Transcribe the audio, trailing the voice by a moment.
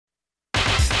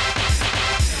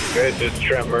This is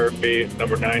Trent Murphy,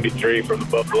 number 93 from the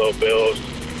Buffalo Bills.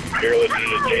 You're listening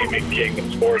to Jamie King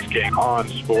and Sports King on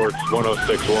Sports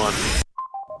 1061.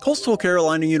 Coastal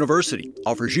Carolina University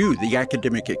offers you the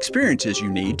academic experiences you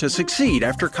need to succeed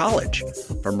after college.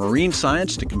 From marine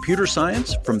science to computer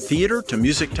science, from theater to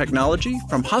music technology,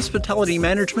 from hospitality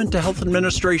management to health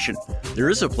administration, there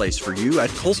is a place for you at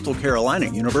Coastal Carolina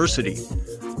University.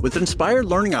 With inspired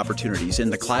learning opportunities in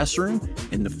the classroom,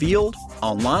 in the field,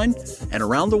 online, and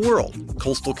around the world,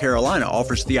 Coastal Carolina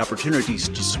offers the opportunities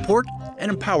to support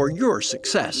and empower your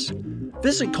success.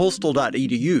 Visit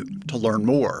coastal.edu to learn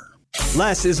more.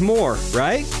 Less is more,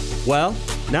 right? Well,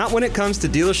 not when it comes to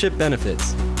dealership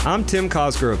benefits. I'm Tim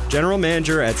Cosgrove, General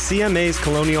Manager at CMA's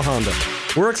Colonial Honda.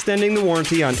 We're extending the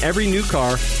warranty on every new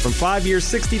car from 5 years,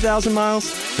 60,000 miles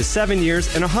to 7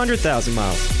 years and 100,000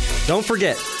 miles. Don't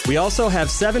forget, we also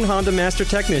have 7 Honda Master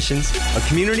Technicians, a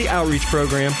community outreach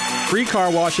program, free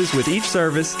car washes with each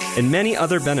service, and many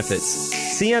other benefits.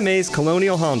 CMA's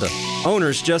Colonial Honda.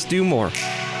 Owners just do more.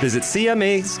 Visit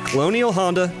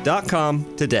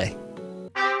cmascolonialhonda.com today.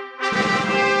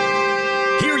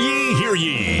 Hear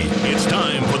ye. It's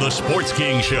time for the Sports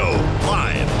King Show,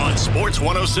 live on Sports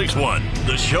 1061.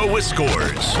 The show with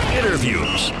scores,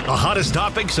 interviews, the hottest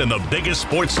topics, and the biggest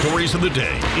sports stories of the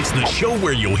day. It's the show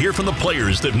where you'll hear from the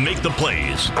players that make the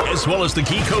plays, as well as the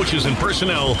key coaches and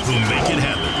personnel who make it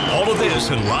happen. All of this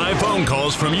and live phone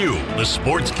calls from you, the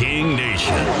Sports King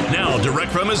Nation. Now,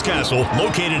 direct from his castle,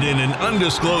 located in an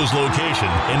undisclosed location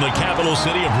in the capital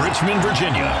city of Richmond,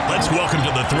 Virginia. Let's welcome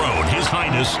to the throne His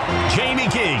Highness, Jamie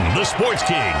King, the Sports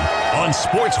King, on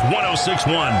Sports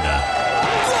 1061.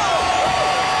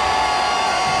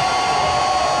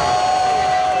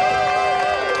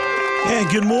 And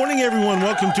good morning, everyone.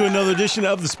 Welcome to another edition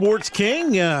of the Sports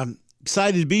King.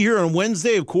 Excited to be here on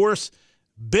Wednesday, of course.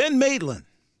 Ben Maitland.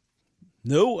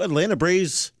 No Atlanta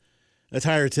Braves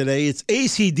attire today. It's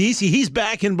AC/DC. He's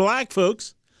back in black,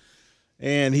 folks.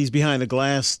 And he's behind the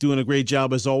glass, doing a great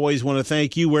job as always. Want to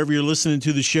thank you wherever you're listening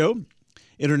to the show,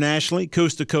 internationally,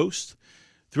 coast to coast,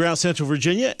 throughout Central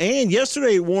Virginia. And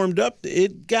yesterday it warmed up.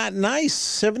 It got nice,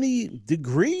 70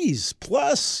 degrees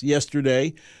plus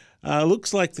yesterday.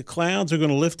 Looks like the clouds are going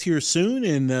to lift here soon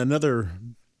and another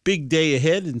big day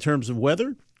ahead in terms of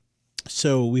weather.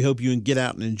 So we hope you can get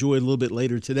out and enjoy it a little bit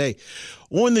later today.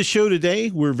 On the show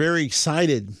today, we're very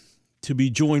excited to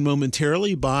be joined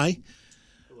momentarily by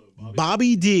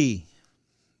Bobby D.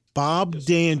 Bob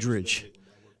Dandridge,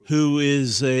 who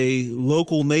is a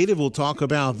local native. We'll talk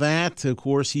about that. Of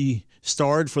course, he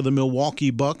starred for the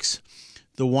Milwaukee Bucks,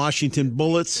 the Washington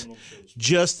Bullets.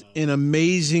 Just an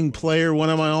amazing player, one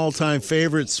of my all-time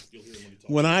favorites.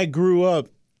 When I grew up,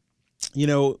 you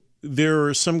know, there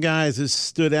are some guys that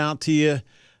stood out to you.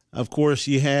 Of course,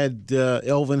 you had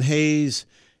Elvin Hayes,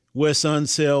 Wes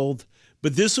Unseld,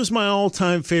 but this was my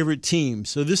all-time favorite team.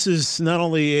 So this is not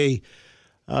only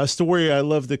a story I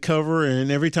love to cover,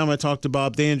 and every time I talk to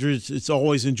Bob Dandridge, it's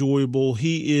always enjoyable.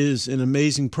 He is an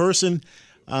amazing person,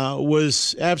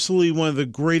 was absolutely one of the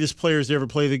greatest players to ever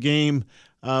play the game.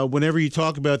 Whenever you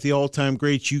talk about the all-time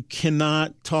greats, you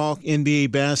cannot talk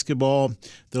NBA basketball,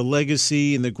 the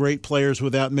legacy, and the great players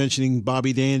without mentioning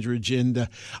Bobby Dandridge. And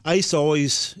I used to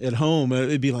always, at home,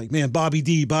 it'd be like, man, Bobby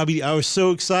D. I was so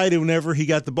excited whenever he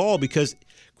got the ball because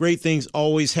great things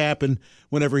always happen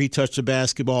whenever he touched the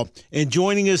basketball. And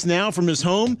joining us now from his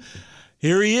home,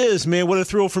 here he is, man. What a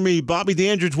thrill for me. Bobby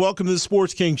Dandridge, welcome to the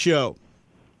Sports King Show.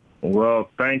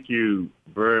 Well, thank you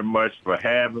very much for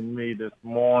having me this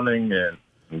morning and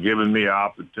giving me an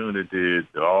opportunity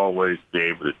to always be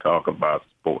able to talk about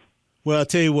sports. Well, I'll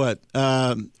tell you what,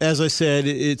 as I said,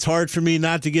 it's hard for me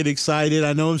not to get excited.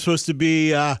 I know I'm supposed to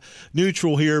be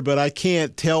neutral here, but I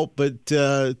can't help but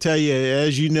tell you,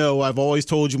 as you know, I've always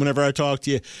told you whenever I talk to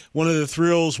you, one of the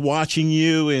thrills watching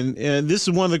you, and this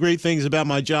is one of the great things about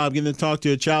my job, getting to talk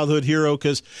to a childhood hero,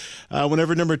 because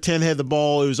whenever number 10 had the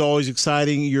ball, it was always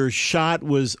exciting. Your shot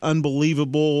was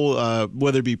unbelievable,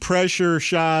 whether it be pressure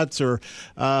shots or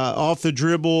off the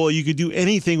dribble. You could do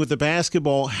anything with the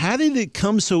basketball. How did it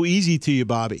come so easy to you,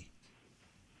 Bobby?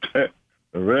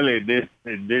 Really, it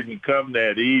didn't come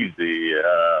that easy.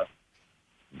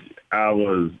 I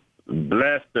was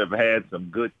blessed to have had some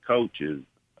good coaches.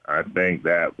 I think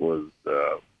that was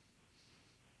the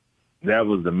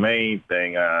main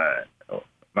thing.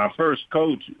 My first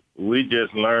coach, we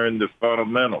just learned the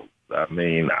fundamentals. I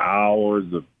mean,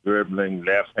 hours of dribbling,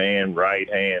 left hand, right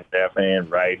hand,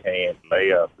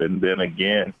 layup. And then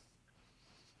again,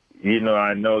 you know,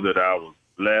 I know that I was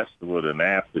blessed with an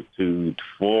aptitude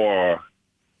for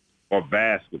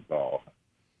basketball.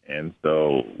 And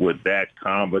so with that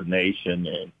combination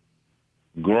and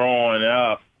growing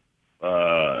up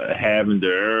having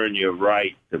to earn your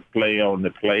right to play on the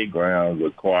playground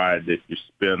required that you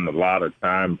spend a lot of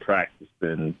time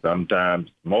practicing,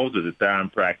 sometimes most of the time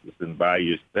practicing by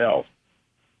yourself.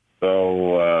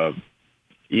 So,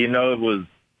 it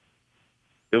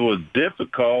was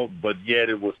difficult, but yet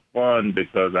it was fun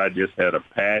because I just had a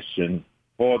passion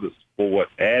for the sport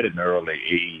at an early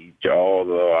age,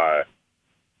 although I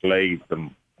played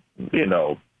some,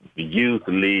 youth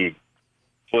league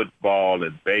football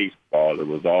and baseball. It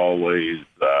was always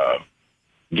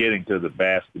getting to the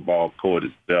basketball court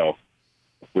itself,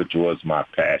 which was my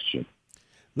passion.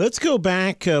 Let's go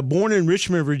back. Born in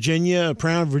Richmond, Virginia, a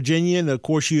proud Virginian. Of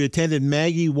course, you attended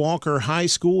Maggie Walker High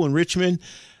School in Richmond.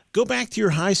 Go back to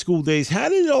your high school days. How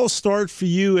did it all start for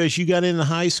you as you got into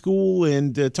high school,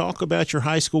 and talk about your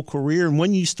high school career and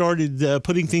when you started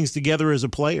putting things together as a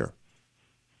player?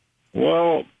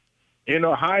 Well,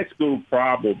 high school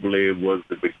probably was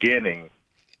the beginning.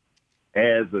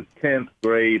 As a 10th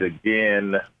grade,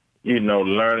 again,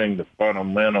 learning the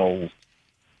fundamentals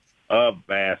of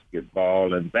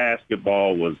basketball, and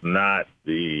basketball was not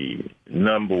the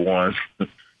number one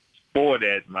sport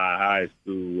at my high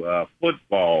school.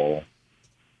 Football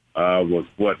was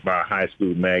what my high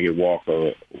school Maggie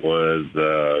Walker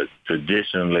was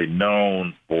traditionally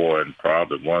known for, and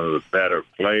probably one of the better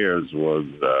players was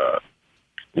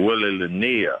Willie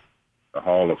Lanier, the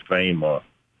Hall of Famer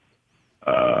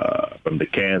from the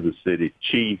Kansas City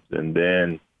Chiefs. And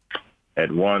then at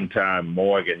one time,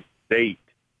 Morgan State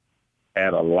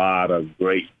had a lot of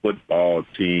great football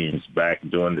teams back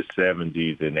during the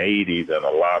 70s and 80s, and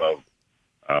a lot of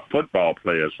football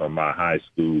players from my high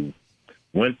school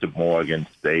went to Morgan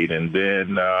State. And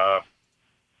then,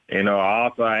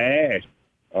 Arthur Ashe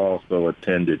also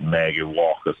attended Maggie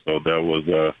Walker. So there was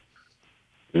a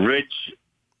rich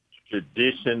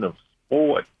tradition of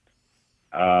sport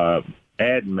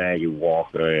at Maggie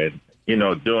Walker. And,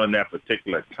 during that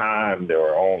particular time, there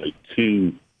were only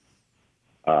two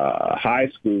high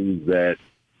schools that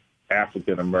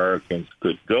African Americans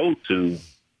could go to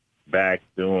back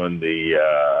during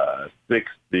the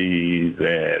 60s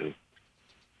and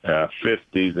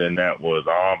 50s, and that was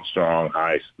Armstrong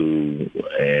High School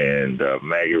and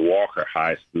Maggie Walker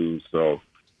High School. So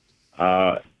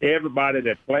everybody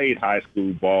that played high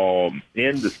school ball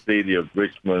in the city of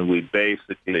Richmond, we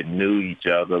basically knew each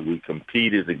other. We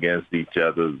competed against each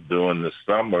other during the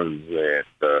summers,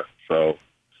 and so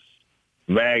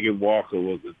Maggie Walker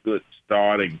was a good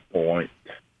starting point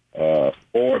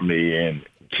for me. And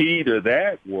key to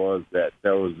that was that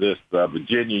there was this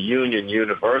Virginia Union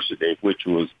University, which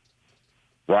was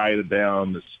right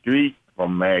down the street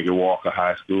from Maggie Walker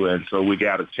High School. And so we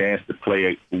got a chance to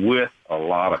play with a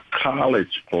lot of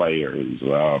college players.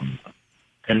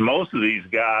 And most of these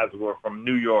guys were from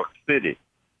New York City.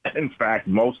 In fact,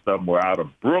 most of them were out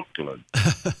of Brooklyn.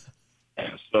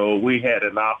 So we had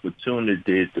an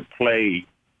opportunity to play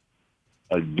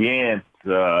against,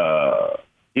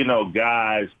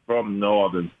 guys from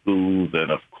northern schools.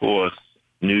 And, of course,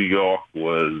 New York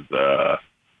was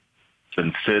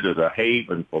considered a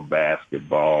haven for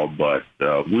basketball. But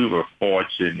we were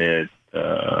fortunate,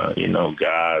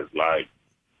 guys like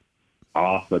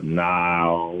Arthur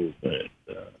Niles and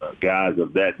guys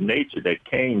of that nature that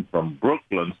came from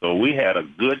Brooklyn. So we had a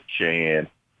good chance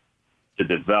to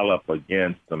develop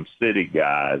against some city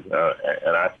guys.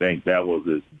 And I think that was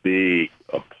as big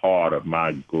a part of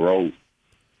my growth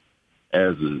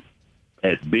as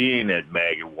being at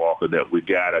Maggie Walker, that we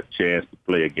got a chance to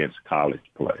play against college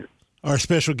players. Our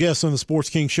special guest on the Sports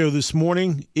King Show this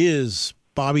morning is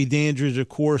Bobby Dandridge, of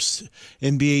course,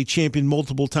 NBA champion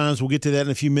multiple times. We'll get to that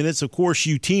in a few minutes. Of course,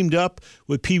 you teamed up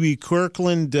with Pee Wee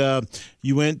Kirkland.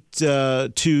 You went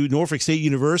to Norfolk State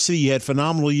University. You had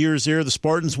phenomenal years there. The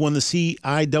Spartans won the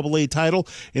CIAA title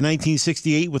in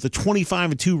 1968 with a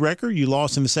 25-2 record. You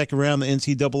lost in the second round of the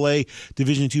NCAA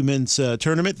Division II men's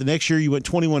tournament. The next year, you went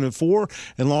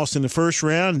 21-4 and lost in the first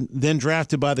round, then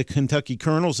drafted by the Kentucky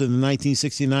Colonels in the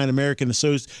 1969 American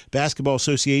Basketball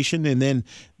Association, and then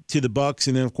to the Bucks,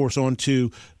 and then, of course, on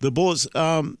to the Bullets.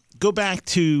 Go back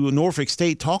to Norfolk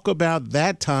State. Talk about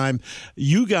that time.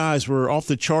 You guys were off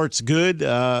the charts good.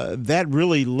 That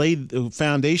really laid the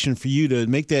foundation for you to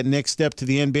make that next step to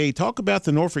the NBA. Talk about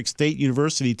the Norfolk State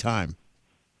University time.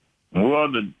 Well,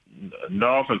 the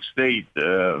Norfolk State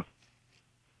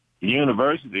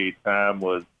University time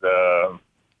was,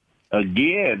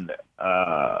 again,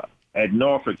 at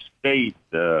Norfolk State,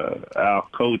 our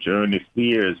coach, Ernie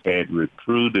Fears, had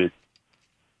recruited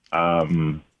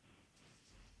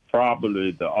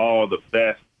probably all the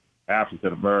best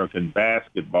African-American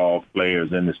basketball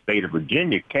players in the state of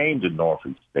Virginia came to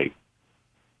Norfolk State.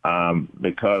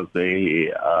 because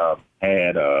they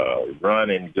had a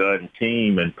run-and-gun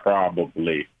team, and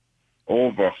probably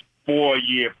over a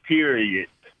 4-year period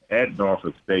at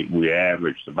Norfolk State, we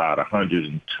averaged about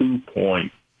 102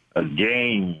 points a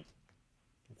game.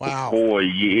 Wow. For 4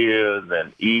 years,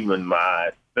 and even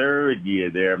my third year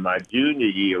there, my junior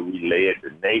year, we led the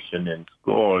nation in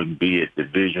scoring, be it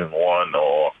Division I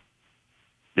or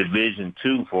Division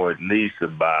II, for at least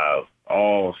about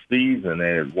all season.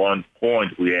 And at one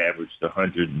point, we averaged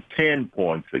 110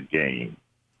 points a game,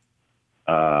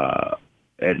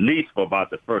 at least for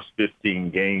about the first 15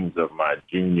 games of my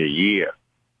junior year.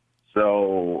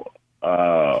 So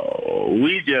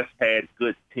we just had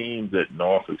good teams at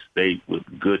Norfolk State with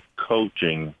good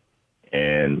coaching,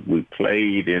 and we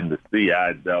played in the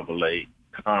CIAA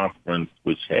conference,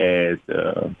 which had,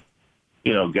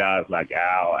 guys like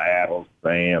Al Adams,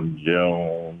 Sam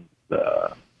Jones,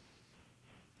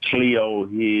 Cleo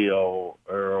Hill,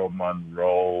 Earl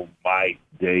Monroe, Mike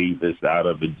Davis out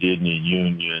of Virginia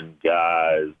Union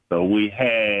guys. So we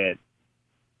had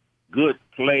good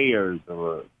players. There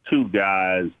were two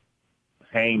guys,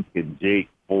 Hank and Jake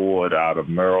Ford out of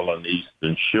Maryland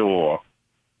Eastern Shore.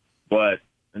 But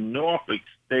Norfolk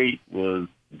State was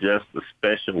just a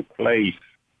special place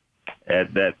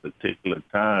at that particular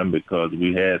time because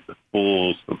we had the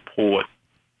full support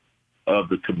of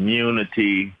the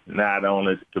community, not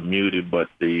only the community, but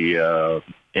the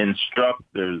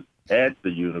instructors at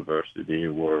the university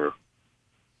were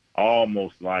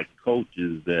almost like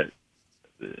coaches that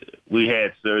we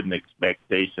had certain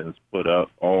expectations put up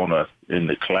on us in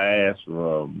the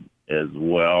classroom as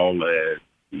well as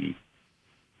the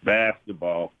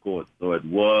basketball court. So it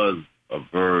was a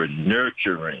very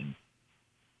nurturing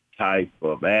type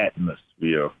of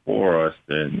atmosphere for us.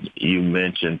 And you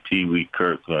mentioned Pee Wee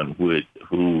Kirkland,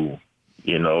 who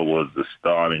was the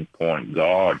starting point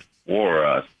guard for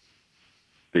us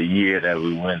the year that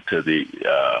we went to the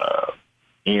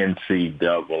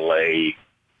NCAA.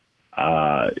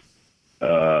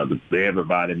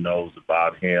 Everybody knows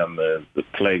about him as the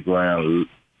playground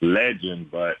legend,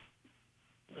 but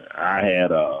I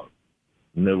had the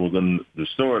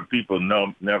story people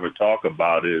never talk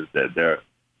about is that there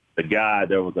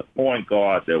was a point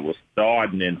guard that was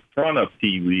starting in front of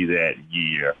Pee Wee that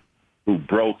year who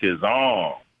broke his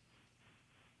arm,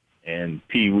 and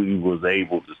Pee Wee was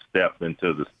able to step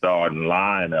into the starting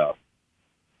lineup,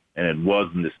 and it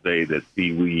wasn't to say that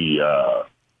Pee Wee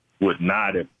would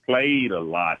not have played a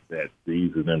lot that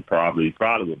season and probably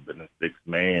would have been a sixth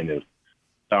man if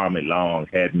Tommy Long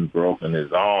hadn't broken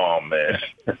his arm.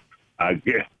 And I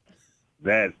guess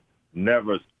that's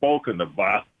never spoken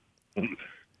about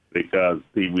because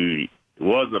Pee Wee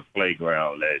was a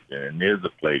playground legend and is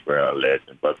a playground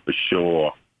legend, but for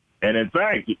sure. And in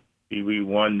fact, Pee Wee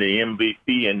won the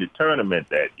MVP in the tournament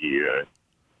that year.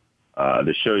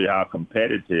 To show you how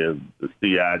competitive the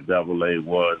CIAA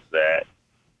was,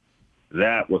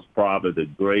 that was probably the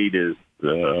greatest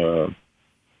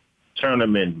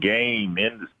tournament game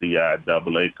in the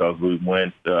CIAA because we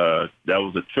went, that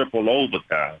was a triple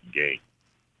overtime game.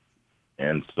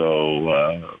 And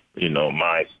so,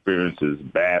 my experiences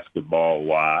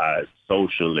basketball-wise,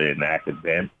 socially, and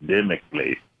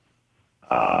academically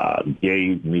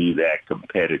gave me that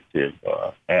competitive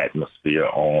atmosphere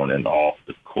on and off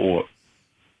the court.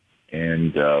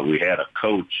 And we had a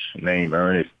coach named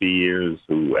Ernie Fears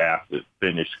who, after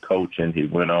finished coaching, he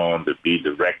went on to be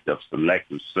director of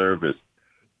selective service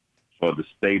for the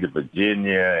state of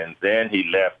Virginia. And then he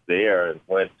left there and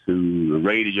went to the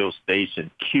radio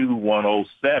station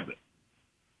Q107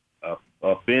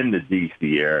 up in the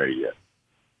D.C. area,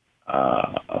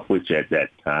 which at that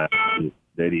time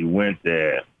that he went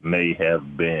there may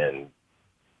have been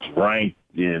ranked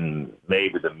in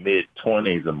maybe the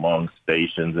mid-20s among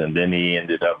stations, and then he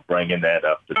ended up bringing that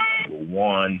up to number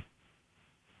one.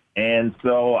 And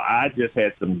so I just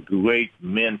had some great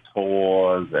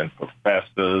mentors and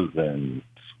professors and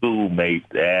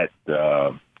schoolmates at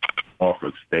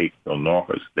Norfolk State. So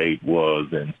Norfolk State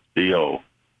was and still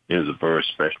is a very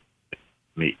special place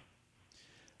to me.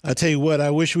 I tell you what,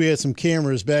 I wish we had some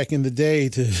cameras back in the day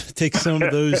to take some of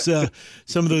those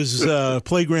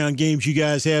playground games you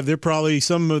guys have. They're probably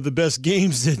some of the best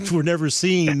games that were never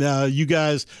seen. You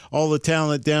guys, all the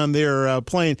talent down there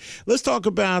playing. Let's talk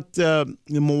about the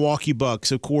Milwaukee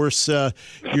Bucks. Of course,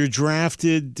 you're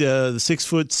drafted the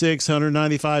 6'6",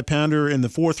 195-pounder in the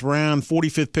fourth round,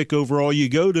 45th pick overall. You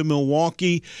go to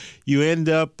Milwaukee. You end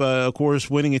up, of course,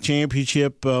 winning a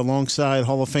championship alongside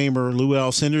Hall of Famer Lou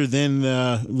Alcindor. Then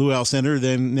Luau Center,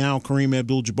 then now Kareem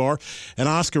Abdul-Jabbar and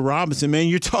Oscar Robinson. Man,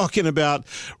 you're talking about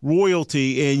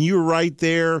royalty, and you were right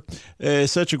there,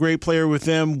 such a great player with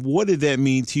them. What did that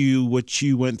mean to you, what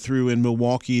you went through in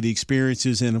Milwaukee, the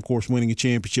experiences, and, of course, winning a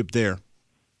championship there?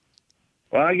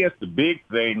 Well, I guess the big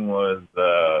thing was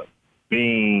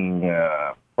being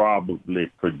probably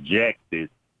projected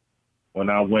when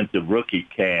I went to rookie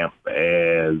camp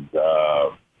as,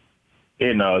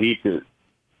 he could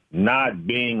not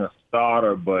being a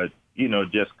starter, but,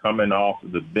 just coming off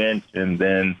of the bench and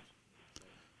then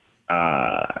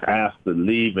after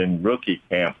leaving rookie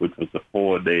camp, which was a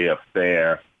 4-day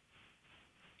affair,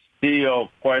 still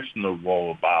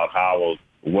questionable about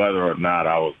whether or not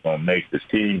I was going to make the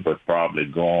team, but probably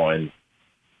going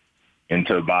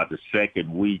into about the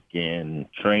second week in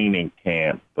training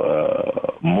camp,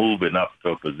 moving up to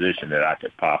a position that I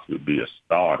could possibly be a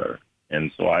starter.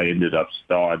 And so I ended up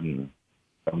starting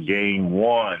from game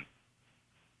one.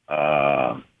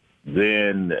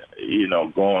 Then,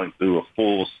 going through a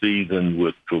full season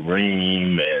with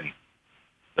Kareem and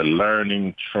the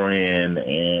learning trend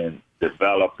and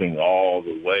developing all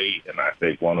the way. And I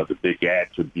think one of the big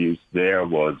attributes there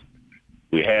was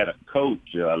we had a coach,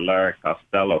 Larry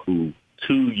Costello, who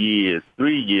 3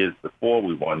 years before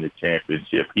we won the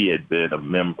championship, he had been a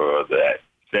member of that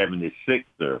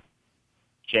 76er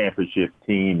championship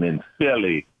team in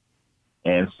Philly.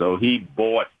 And so he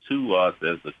brought to us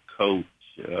as a coach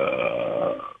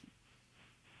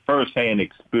firsthand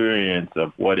experience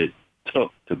of what it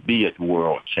took to be a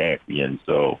world champion.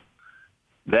 So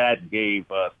that gave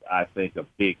us, I think, a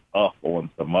big up on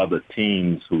some other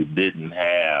teams who didn't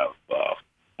have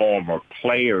former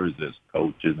players as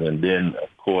coaches. And then, of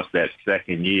course, that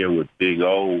second year with Big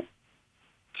O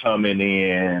coming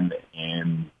in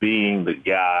and being the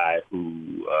guy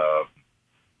who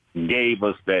gave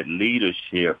us that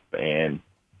leadership and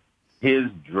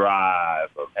his drive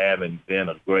of having been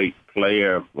a great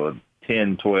player for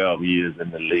 10, 12 years in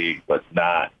the league, but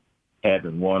not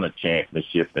having won a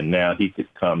championship. And now he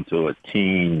could come to a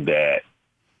team that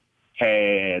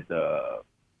had a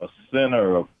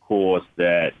center, of course,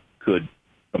 that could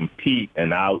compete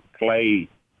and outplay,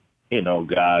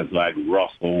 guys like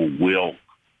Russell Wilk,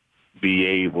 be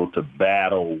able to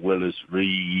battle Willis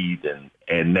Reed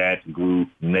and that group,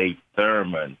 Nate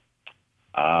Thurman.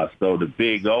 So the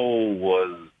Big O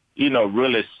was,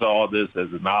 really saw this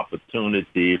as an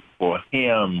opportunity for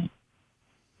him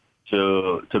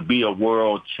to be a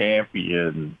world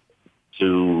champion,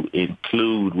 to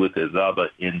include with his other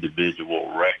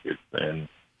individual records. And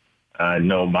I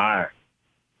know my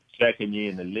second year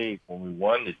in the league, when we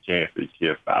won the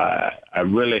championship, I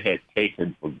really had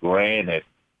taken for granted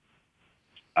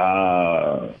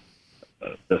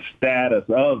the status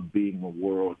of being a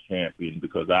world champion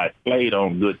because I played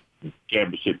on good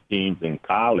championship teams in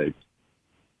college.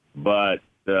 But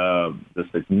the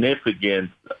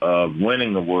significance of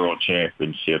winning the world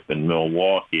championship in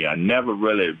Milwaukee, I never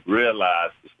really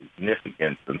realized the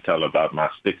significance until about my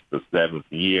 6th or 7th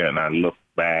year, and I looked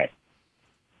back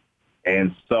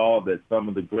and saw that some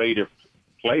of the greatest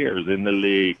players in the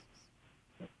league,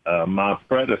 my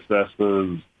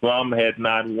predecessors, some had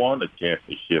not won a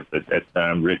championship at that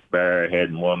time. Rick Barry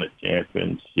hadn't won a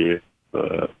championship.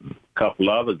 A couple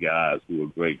other guys who were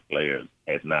great players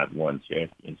had not won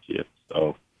championships.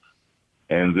 So,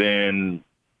 and then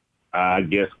I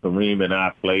guess Kareem and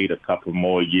I played a couple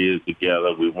more years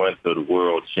together. We went to the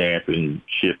World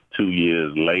Championship 2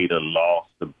 years later,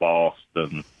 lost to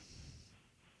Boston.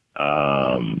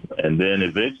 And then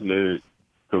eventually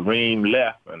Kareem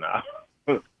left, and I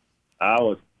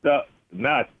was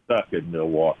not stuck in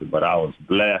Milwaukee, but I was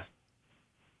blessed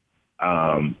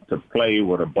to play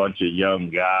with a bunch of young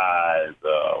guys,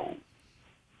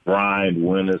 Brian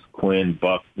Winters, Quinn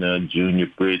Buckner, Junior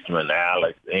Bridgman,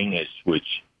 Alex English,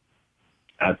 which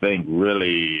I think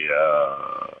really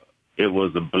it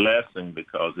was a blessing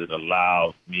because it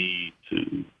allowed me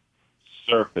to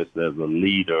surface as a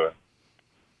leader.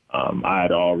 I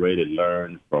had already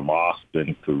learned from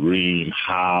Austin Kareem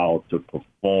how to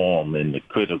perform in the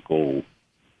critical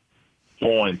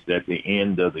points at the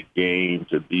end of the game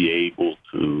to be able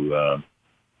to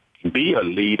be a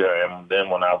leader. And then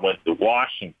when I went to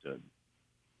Washington,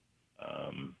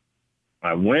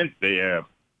 I went there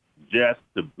just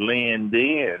to blend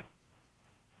in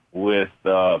with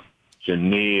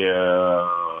Chenier,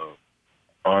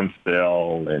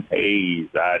 Armstead, and Hayes.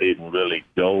 I didn't really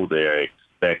go there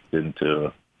expecting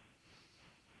to,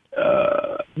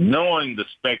 knowing the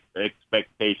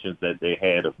expectations that they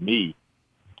had of me.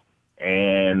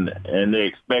 And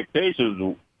the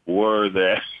expectations were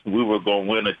that we were going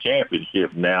to win a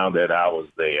championship now that I was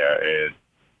there. And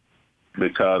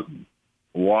because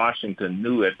Washington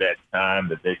knew at that time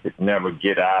that they could never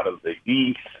get out of the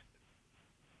East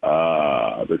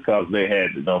because they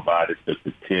had nobody to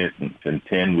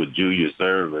contend with Julius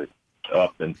Erving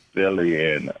up in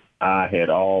Philly, and I had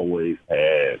always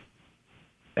had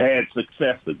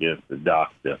success against the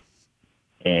Doctor,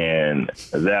 and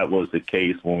that was the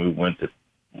case when when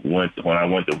I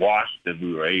went to Washington.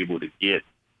 We were able to get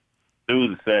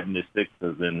through the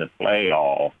 76ers in the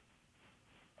playoff,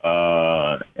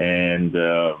 and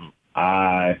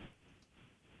I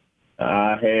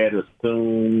had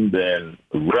assumed and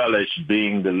relished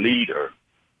being the leader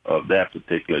of that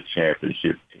particular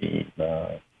championship team.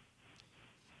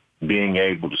 Being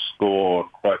able to score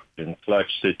in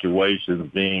clutch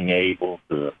situations, being able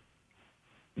to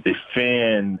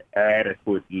defend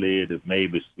adequately to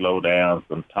maybe slow down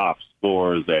some top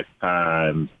scorers at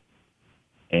times.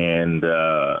 And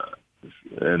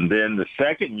then the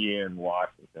second year in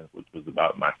Washington, which was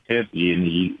about my 10th year in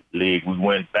the league, we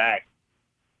went back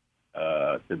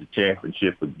to the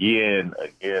championship again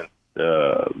against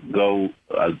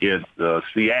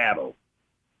Seattle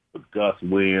with Gus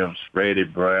Williams, Freddie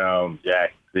Brown,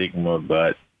 Jack Sigma,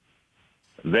 but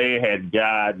they had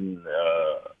gotten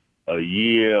a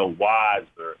year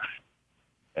wiser,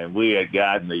 and we had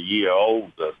gotten a year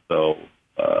older, so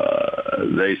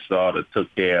they sort of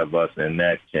took care of us in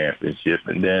that championship.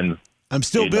 And then I'm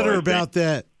still bitter about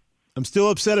that. I'm still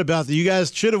upset about that. You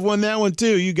guys should have won that one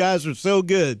too. You guys were so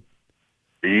good.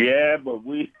 Yeah, but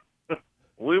we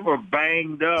were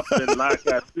banged up, and like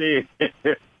I said,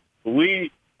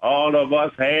 all of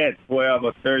us had 12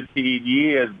 or 13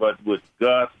 years, but with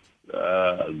Gus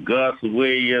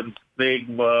Williams,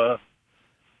 Sigma,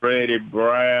 Freddie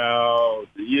Brown,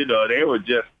 they were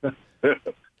just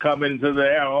coming to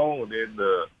their own in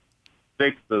the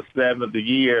 6th or 7th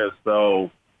year.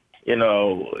 So,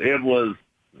 it was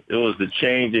the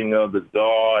changing of the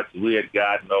guards. We had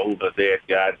gotten older. They had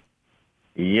gotten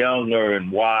younger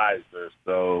and wiser.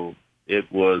 So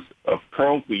it was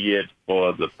appropriate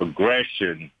for the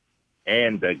progression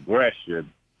and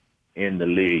aggression in the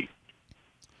league.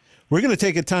 We're going to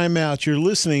take a timeout. You're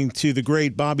listening to the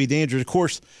great Bobby Dandridge. Of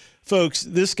course, folks,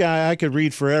 this guy I could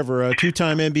read forever, a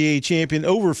two-time NBA champion,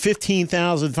 over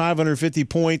 15,550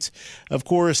 points. Of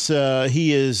course,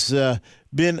 he has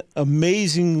been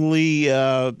amazingly,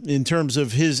 in terms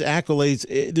of his accolades,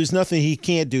 there's nothing he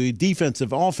can't do,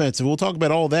 defensive, offensive. We'll talk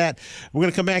about all that. We're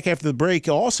going to come back after the break.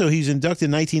 Also, he's inducted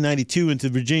in 1992 into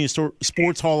the Virginia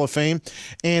Sports Hall of Fame,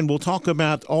 and we'll talk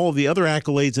about all the other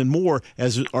accolades and more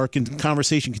as our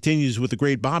conversation continues with the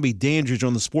great Bobby Dandridge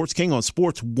on the Sports King on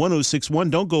Sports 1061.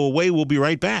 Don't go away. We'll be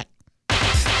right back.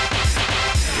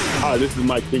 Hi, this is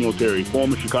Mike Singletary,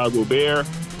 former Chicago Bear,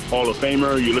 Hall of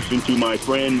Famer. You're listening to my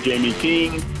friend Jamie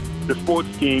King, the Sports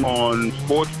King on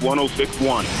Sports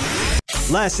 1061.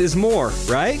 Less is more,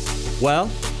 right? Well,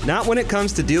 not when it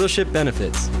comes to dealership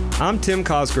benefits. I'm Tim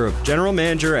Cosgrove, General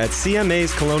Manager at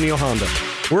CMA's Colonial Honda.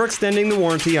 We're extending the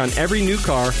warranty on every new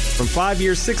car from 5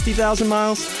 years, 60,000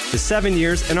 miles to 7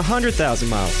 years and 100,000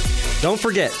 miles. Don't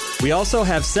forget, we also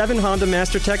have 7 Honda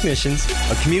Master Technicians,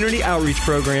 a community outreach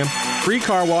program, free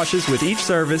car washes with each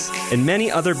service, and many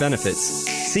other benefits.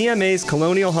 CMA's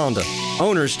Colonial Honda.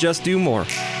 Owners just do more.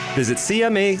 Visit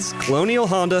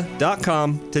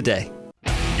CMA'sColonialHonda.com today.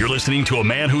 You're listening to a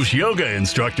man whose yoga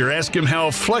instructor asked him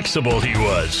how flexible he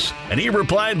was, and he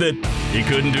replied that he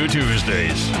couldn't do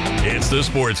Tuesdays. It's the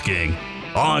Sports King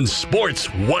on Sports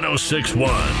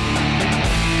 1061.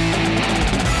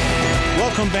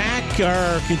 Welcome back.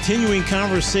 Our continuing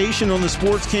conversation on the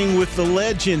Sports King with the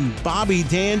legend, Bobby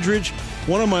Dandridge,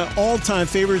 one of my all-time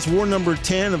favorites, wore number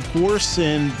 10, of course,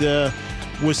 and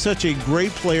was such a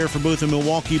great player for both the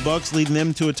Milwaukee Bucks, leading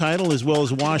them to a title, as well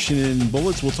as Washington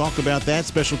Bullets. We'll talk about that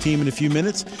special team in a few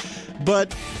minutes.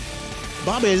 But,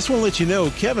 Bobby, I just want to let you know,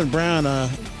 Kevin Brown,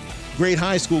 great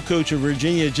high school coach of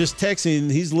Virginia, just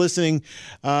texting. He's listening.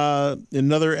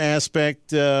 Another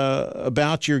aspect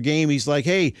about your game, he's like,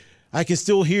 hey, I can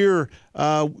still hear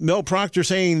Mel Proctor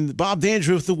saying Bob Dandridge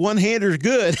with the one-hander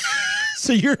good.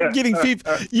 So you're getting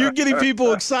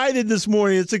people excited this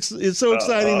morning. It's so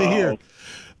exciting to hear.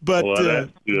 But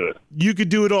that's good. You could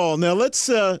do it all. Now let's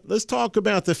talk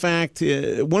about the fact.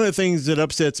 One of the things that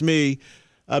upsets me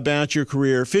about your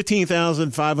career: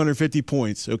 15,550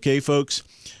 points. Okay, folks.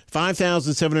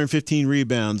 5,715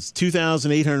 rebounds,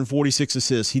 2,846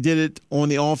 assists. He did it on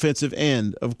the offensive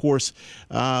end. Of course,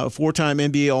 4-time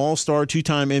NBA All-Star,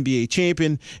 2-time NBA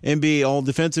champion, NBA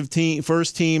All-Defensive Team,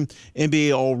 First Team,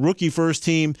 NBA All-Rookie First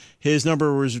Team. His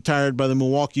number was retired by the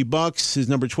Milwaukee Bucks. His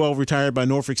number 12 retired by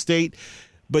Norfolk State.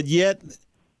 But yet,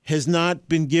 has not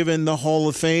been given the Hall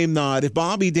of Fame nod. If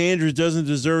Bobby Dandridge doesn't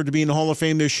deserve to be in the Hall of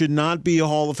Fame, there should not be a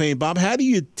Hall of Fame. Bob, how do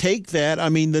you take that? I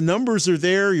mean, the numbers are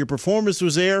there. Your performance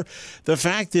was there. The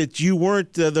fact that you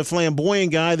weren't the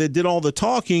flamboyant guy that did all the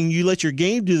talking, you let your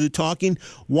game do the talking.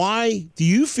 Why do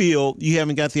you feel you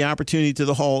haven't got the opportunity to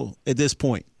the Hall at this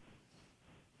point?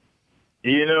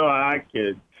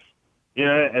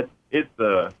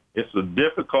 It's a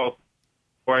difficult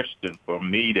question for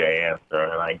me to answer,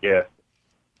 and I guess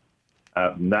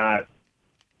I've not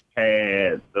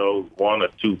had those one or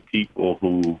two people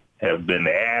who have been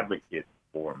advocates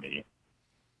for me,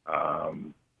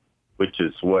 which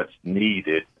is what's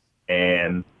needed,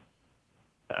 and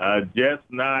just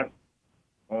not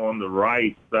on the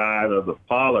right side of the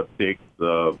politics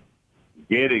of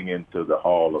getting into the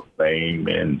Hall of Fame,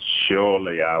 and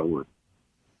surely I would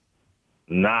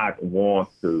not want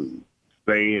to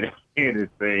say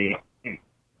anything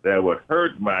that would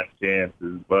hurt my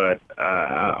chances, but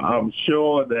I'm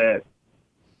sure that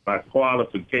my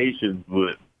qualifications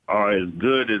are as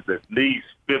good as at least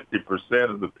 50%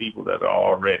 of the people that are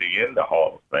already in the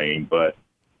Hall of Fame.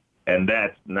 And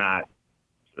that's not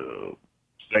to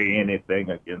say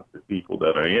anything against the people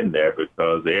that are in there,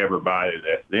 because everybody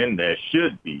that's in there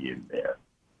should be in there.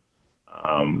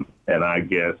 And I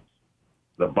guess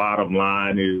the bottom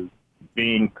line is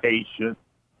being patient,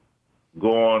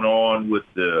 going on with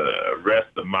the rest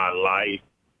of my life,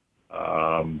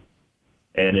 and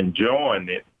enjoying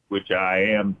it, which I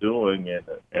am doing,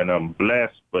 and I'm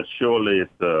blessed, but surely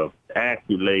it's an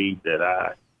accolade that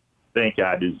I think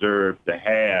I deserve to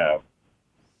have,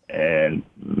 and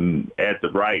at the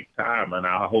right time, and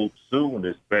I hope soon,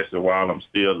 especially while I'm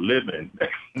still living,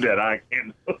 that I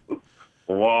can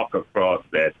walk across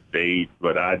that stage.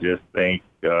 But I just think,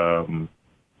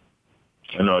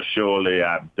 surely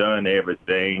I've done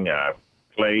everything. I've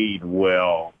played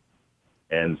well.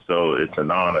 And so it's an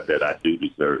honor that I do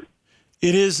deserve.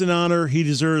 It is an honor he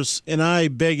deserves. And I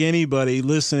beg anybody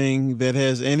listening that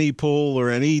has any pull or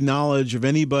any knowledge of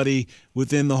anybody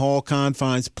within the Hall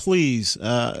confines, please,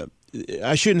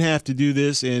 I shouldn't have to do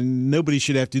this, and nobody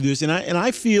should have to do this. And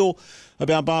I feel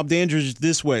about Bob Dandridge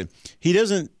this way. He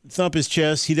doesn't thump his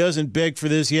chest. He doesn't beg for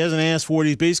this. He hasn't asked for it.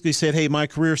 He's basically said, hey, my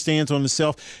career stands on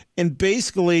itself. And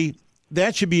basically,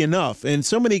 that should be enough. And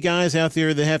so many guys out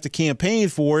there that have to campaign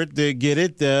for it to get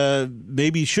it,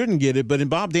 maybe shouldn't get it. But in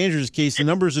Bob Dandridge's case, the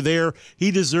numbers are there. He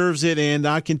deserves it. And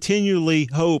I continually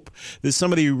hope that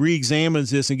somebody reexamines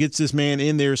this and gets this man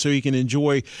in there so he can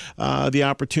enjoy the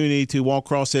opportunity to walk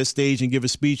across that stage and give a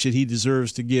speech that he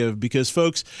deserves to give. Because,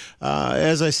 folks,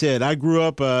 as I said, I grew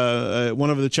up, one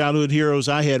of the childhood heroes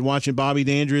I had watching Bobby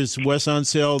Dandridge, Wes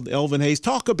Unseld, Elvin Hayes.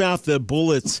 Talk about the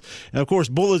Bullets. And, of course,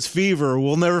 Bullets fever.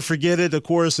 We'll never forget it. Of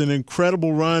course, an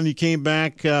incredible run. You came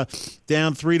back down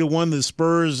 3-1 to the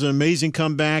Spurs. Amazing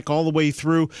comeback all the way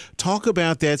through. Talk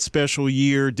about that special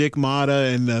year, Dick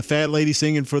Motta and Fat Lady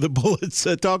singing for the Bullets.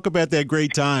 Talk about that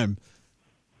great time.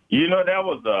 That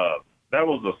was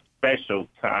a special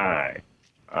time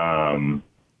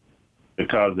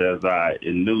because, as I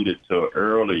alluded to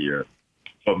earlier,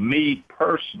 for me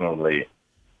personally,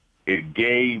 it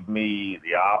gave me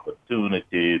the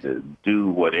opportunity to do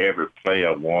what every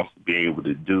player wants to be able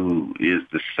to do, is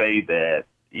to say that,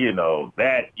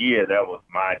 that year, that was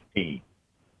my team.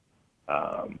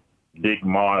 Dick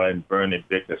Motta and Bernie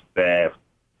Bickerstaff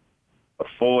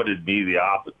afforded me the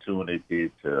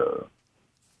opportunity to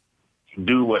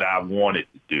do what I wanted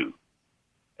to do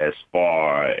as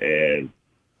far as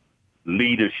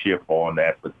leadership on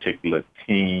that particular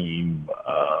team.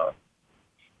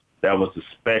 That was a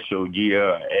special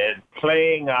year, and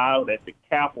playing out at the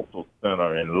Capitol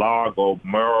Center in Largo,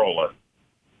 Maryland,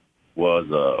 was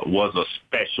a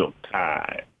special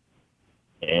time.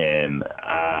 And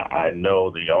I know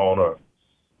the owner,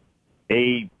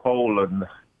 Abe Poland,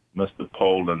 Mr.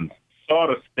 Poland,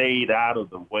 sort of stayed out of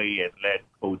the way and let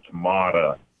Coach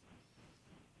Motta,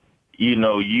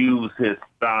 use his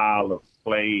style of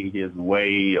play, his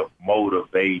way of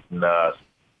motivating us.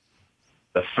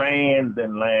 The fans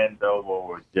in Landover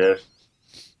were just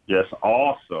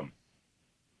awesome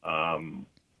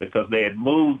because they had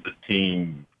moved the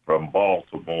team from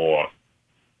Baltimore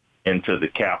into the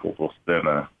Capitol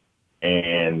Center,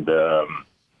 and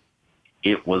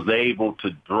it was able to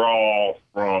draw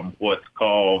from what's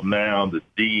called now the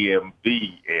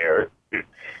DMV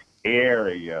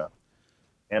area,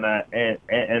 and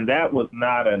that was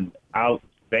not an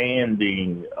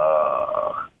outstanding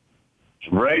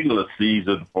regular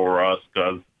season for us,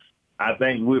 because I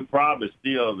think we're probably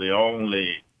still the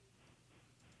only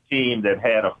team that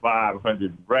had a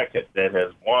 500 record that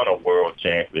has won a world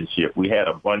championship. We had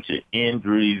a bunch of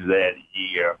injuries that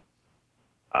year.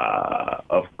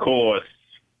 Of course,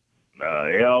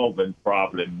 Elvin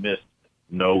probably missed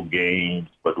no games,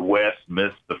 but West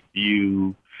missed a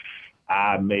few.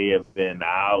 I may have been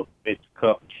out. Mitch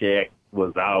Kupchak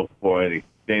was out for an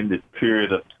extended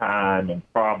period of time, and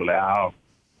probably our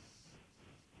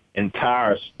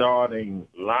entire starting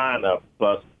lineup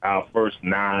plus our first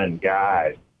 9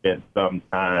 guys spent some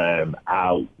time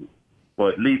out for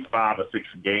at least 5 or 6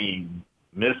 games,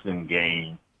 missing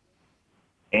games.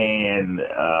 And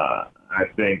I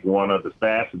think one of the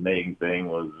fascinating things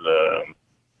was,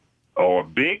 or a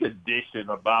big addition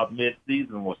about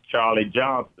midseason was Charlie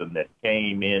Johnson that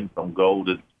came in from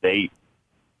Golden State.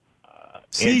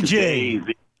 CJ,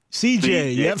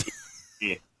 yep.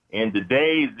 In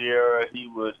today's era, he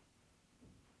was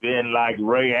been like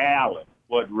Ray Allen,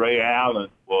 what Ray Allen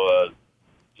was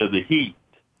to the Heat,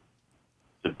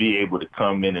 to be able to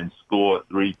come in and score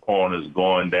 3-pointers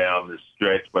going down the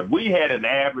stretch. But we had an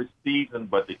average season,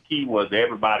 but the key was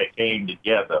everybody came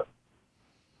together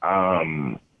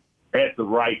at the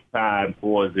right time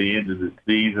towards the end of the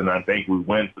season. I think we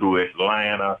went through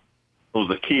Atlanta. It was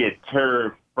a kid,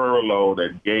 Turf Furlow,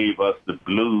 that gave us the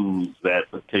Blues that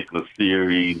particular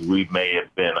series. We may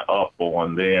have been up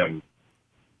on them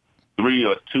 3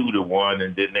 or 2-1,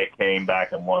 and then they came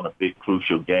back and won a big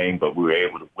crucial game, but we were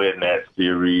able to win that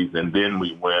series. And then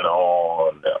we went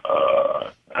on,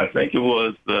 I think it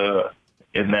was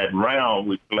in that round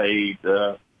we played,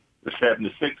 the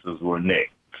 76ers were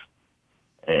next.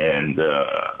 And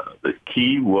the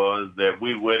key was that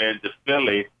we went into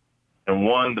Philly and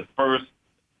won the first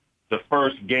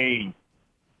game,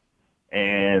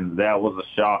 and that was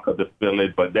a shocker to Philly,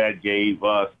 but that gave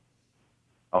us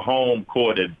a home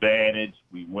court advantage.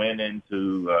 We went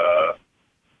into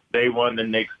they won the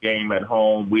next game at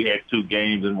home. We had 2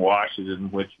 games in Washington,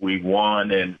 which we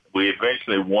won, and we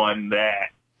eventually won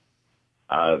that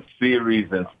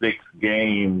series in 6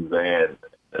 games. And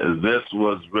this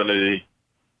was really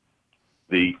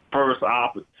the first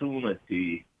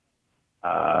opportunity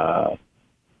to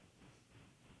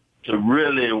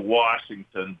really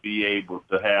Washington be able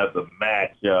to have the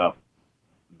matchup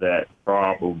that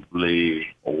probably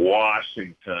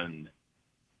Washington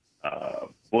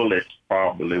Bullets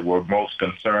probably were most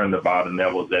concerned about, and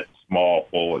that was that small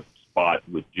forward spot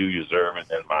with Julius Erving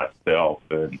and myself.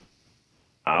 And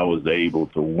I was able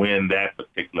to win that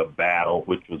particular battle,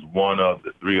 which was one of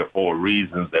the 3 or 4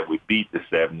 reasons that we beat the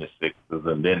 76ers.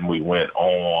 And then we went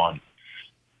on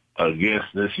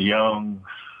against this young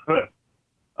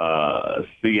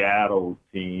Seattle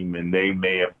team, and they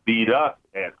may have beat us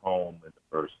at home in the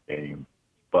first game.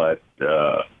 But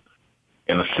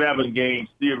in a 7-game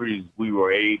series, we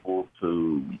were able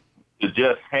to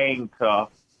just hang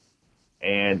tough.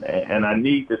 And I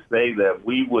need to say that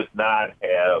we would not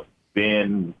have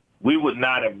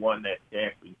won that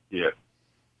championship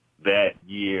that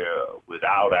year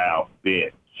without our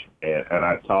bench. And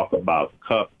I talk about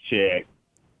Kupchak,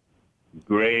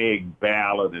 Greg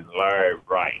Ballard, and Larry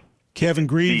Wright. Kevin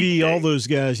Greavy, all those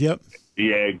guys, yep.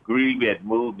 Yeah, Greavy had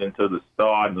moved into the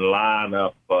starting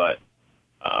lineup, but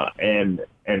and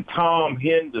Tom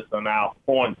Henderson, our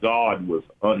point guard, was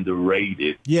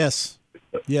underrated. Yes.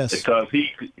 Because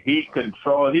he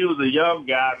controlled. He was a young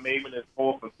guy, maybe in his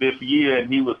 4th or 5th year,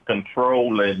 and he was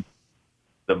controlling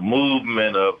the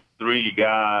movement of 3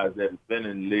 guys that have been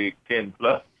in the league 10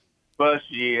 plus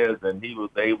years, and he was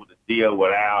able to deal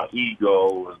with our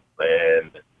egos,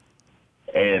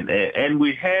 and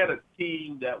we had a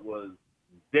team that was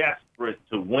desperate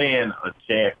to win a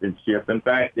championship. In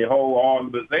fact, the whole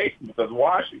organization, because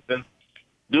Washington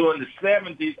during the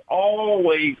 70s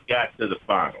always got to the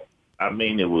final. I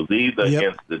mean, it was either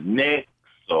against the Knicks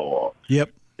or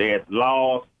they had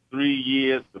lost 3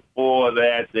 years before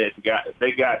that.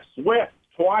 They got swept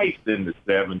twice in the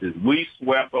 70s. We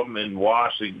swept them in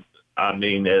Washington,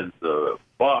 as the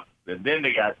Bucks, and then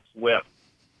they got swept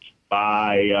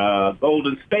by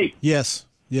Golden State. Yes.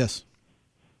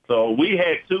 So we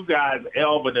had 2 guys,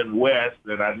 Elvin and West,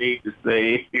 and I need to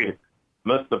say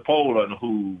Mr. Poland,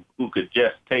 who could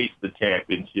just taste the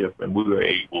championship, and we were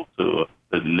able to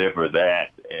deliver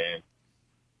that. And,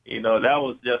 that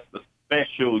was just a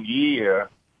special year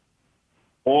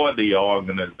for the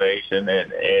organization,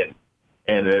 and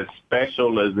as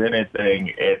special as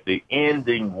anything at the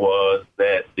ending was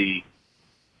that the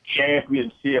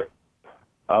championship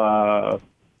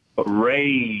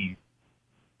parade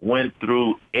went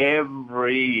through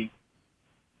every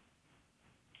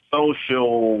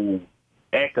social,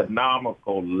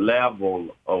 economical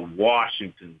level of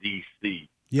Washington, D.C.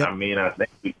 Yep. I mean, I think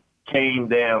we came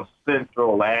down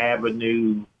Central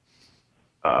Avenue,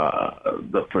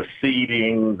 the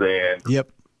proceedings, and Yep.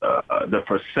 the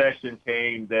procession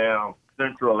came down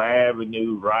Central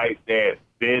Avenue right there at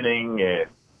Benning and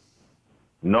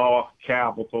North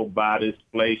Capitol by this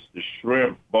place, the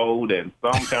Shrimp Boat, and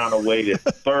some kind of way it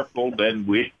circled, and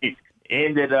we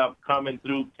ended up coming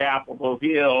through Capitol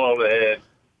Hill. And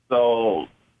so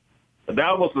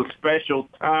that was a special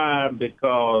time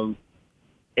because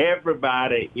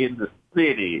everybody in the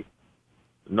city,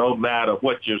 no matter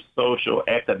what your social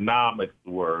economics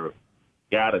were,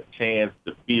 got a chance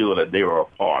to feel that they were a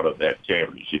part of that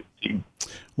championship team.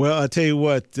 Well, I tell you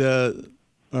what,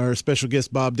 our special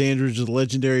guest Bob Dandridge, the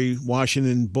legendary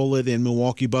Washington Bullet and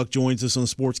Milwaukee Buck, joins us on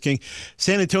Sports King.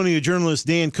 San Antonio journalist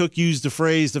Dan Cook used the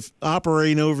phrase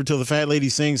operating over till the fat lady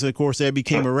sings. And of course, that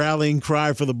became a rallying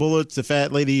cry for the Bullets. The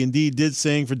fat lady indeed did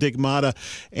sing for Dick Motta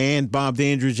and Bob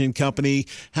Dandridge and company.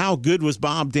 How good was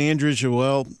Bob Dandridge?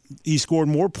 Well, he scored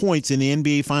more points in the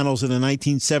NBA Finals in the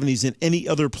 1970s than any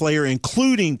other player,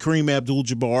 including Kareem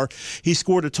Abdul-Jabbar. He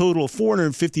scored a total of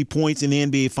 450 points in the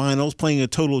NBA Finals, playing a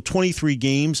total of 23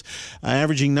 games.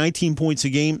 Averaging 19 points a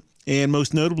game, and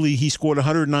most notably, he scored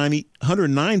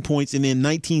 109 points in the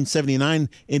 1979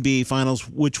 NBA Finals,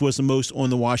 which was the most on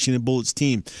the Washington Bullets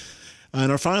team. In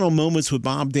our final moments with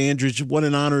Bob Dandridge, what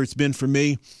an honor it's been for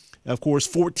me. Of course,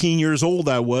 14 years old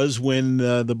I was when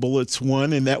the Bullets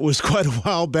won, and that was quite a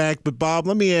while back. But, Bob,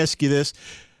 let me ask you this.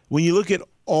 When you look at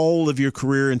all of your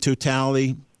career in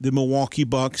totality, the Milwaukee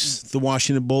Bucks, the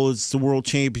Washington Bullets, the World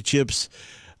Championships,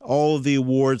 all of the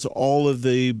awards, all of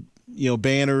the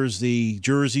banners, the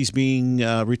jerseys being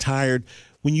retired.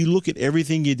 When you look at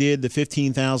everything you did, the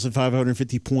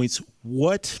 15,550 points,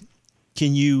 what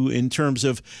can you, in terms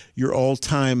of your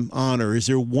all-time honor, is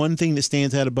there one thing that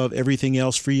stands out above everything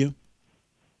else for you?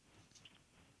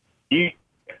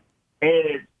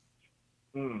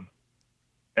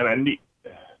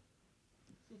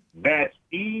 That's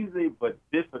easy but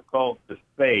difficult to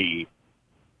say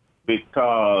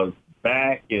because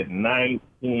back in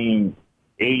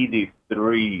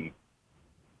 1983,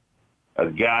 a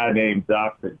guy named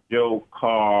Dr. Joe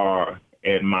Carr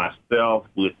and myself,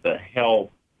 with the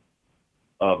help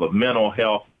of a mental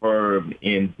health firm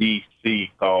in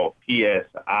D.C. called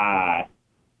PSI,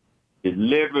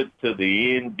 delivered to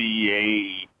the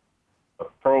NBA a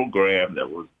program that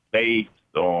was based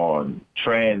on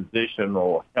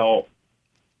transitional help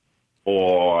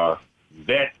for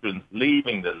veterans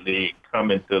leaving the league,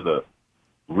 coming to the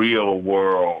real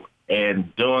world.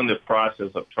 And during the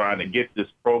process of trying to get this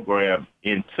program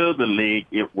into the league,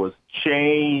 it was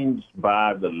changed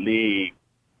by the league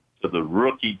to the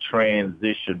rookie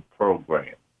transition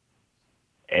program.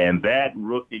 And that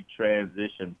rookie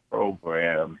transition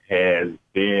program has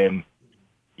been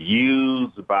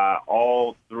used by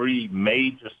all three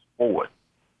major sports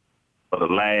for the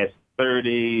last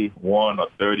 31 or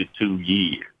 32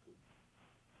 years.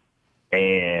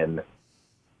 And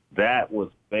that was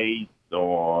based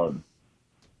on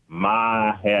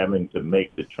my having to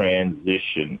make the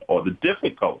transition, or the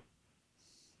difficulty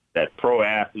that pro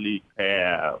athletes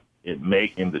have in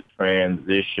making the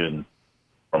transition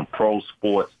from pro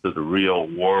sports to the real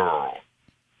world.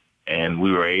 And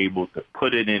we were able to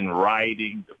put it in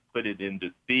writing, to put it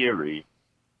into theory.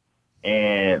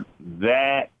 And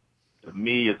that, to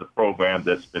me, is a program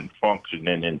that's been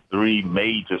functioning in three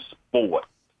major sports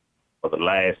for the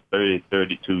last 30,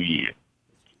 32 years.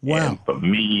 Wow. And for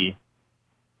me,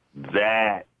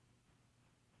 that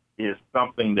is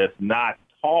something that's not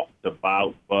talked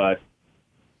about, but,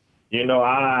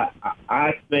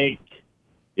 I think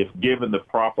if given the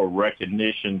proper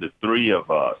recognition, the three of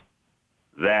us,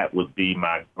 that would be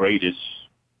my greatest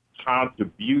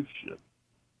contribution.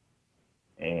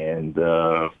 And,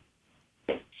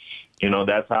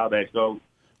 that's how that goes.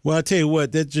 Well, I tell you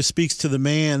what, that just speaks to the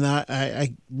man.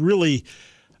 I really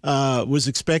was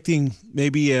expecting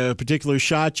maybe a particular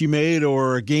shot you made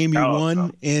or a game you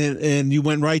won, and you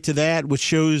went right to that, which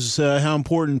shows how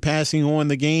important passing on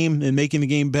the game and making the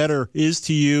game better is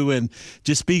to you, and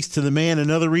just speaks to the man.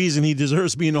 Another reason he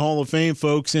deserves to be in the Hall of Fame,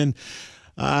 folks. And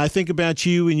I think about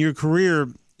you and your career.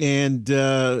 And,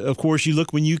 of course, you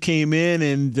look when you came in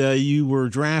and you were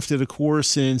drafted, of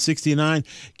course, in 69.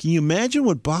 Can you imagine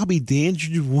what Bobby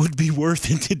Dandridge would be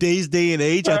worth in today's day and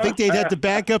age? I think they'd have to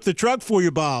back up the truck for you,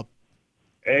 Bob.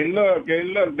 Hey, look,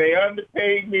 they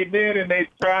underpaid me then, and they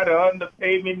try to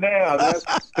underpay me now.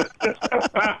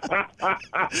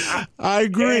 I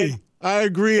agree. I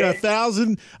agree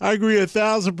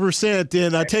 1,000%.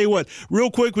 And I tell you what, real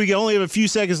quick, we only have a few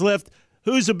seconds left.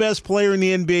 Who's the best player in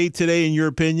the NBA today, in your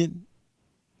opinion?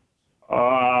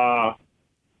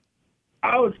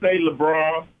 I would say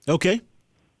LeBron. Okay.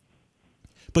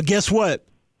 But guess what?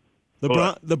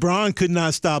 LeBron could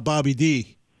not stop Bobby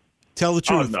D. Tell the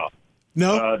truth. Oh,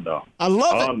 No? no. I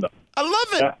love it. No. I love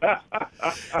it.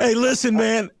 Hey, listen,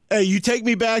 man. Hey, you take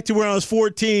me back to when I was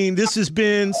 14. This has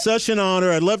been such an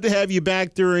honor. I'd love to have you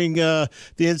back during the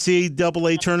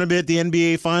NCAA tournament, the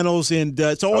NBA Finals, and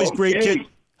it's always great.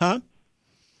 Huh?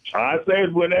 I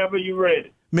said whenever you're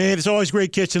ready. Man, it's always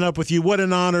great catching up with you. What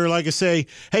an honor. Like I say,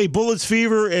 hey, Bullets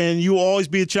Fever, and you will always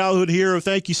be a childhood hero.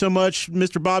 Thank you so much,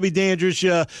 Mr. Bobby Dandridge.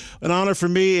 An honor for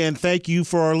me, and thank you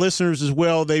for our listeners as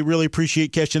well. They really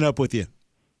appreciate catching up with you.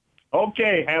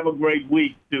 Okay, have a great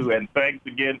week, too, and thanks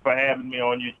again for having me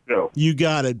on your show. You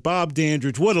got it. Bob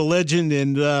Dandridge, what a legend,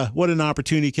 and what an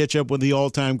opportunity to catch up with the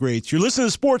all-time greats. You're listening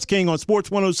to Sports King on Sports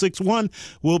 106.1.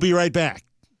 We'll be right back.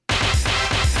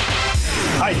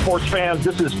 Hi, sports fans.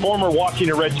 This is former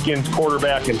Washington Redskins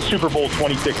quarterback and Super Bowl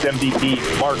 26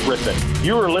 MVP Mark Griffin.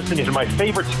 You are listening to my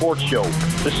favorite sports show,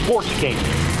 The Sports King,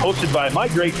 hosted by my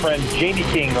great friend Jamie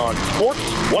King on Sports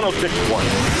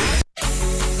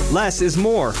 106.1. Less is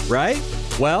more, right?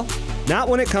 Well, not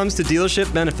when it comes to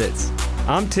dealership benefits.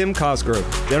 I'm Tim Cosgrove,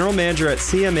 General Manager at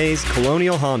CMA's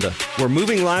Colonial Honda. We're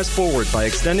moving lives forward by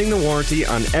extending the warranty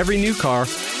on every new car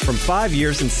from 5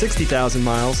 years and 60,000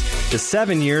 miles to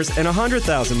 7 years and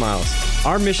 100,000 miles.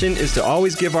 Our mission is to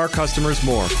always give our customers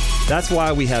more. That's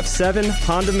why we have 7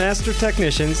 Honda Master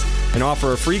technicians and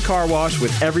offer a free car wash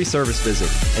with every service visit.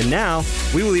 And now,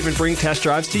 we will even bring test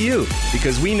drives to you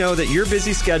because we know that your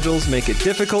busy schedules make it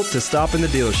difficult to stop in the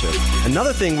dealership.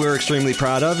 Another thing we're extremely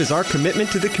proud of is our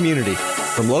commitment to the community.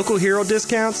 From local hero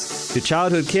discounts to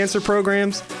childhood cancer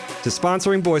programs to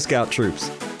sponsoring Boy Scout troops.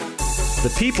 The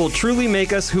people truly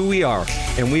make us who we are,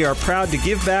 and we are proud to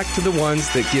give back to the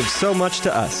ones that give so much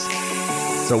to us.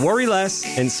 So worry less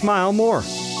and smile more.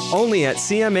 Only at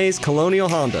CMA's Colonial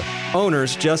Honda.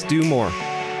 Owners just do more.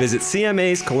 Visit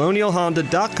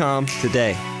CMA'sColonialHonda.com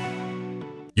today.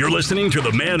 You're listening to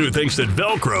the man who thinks that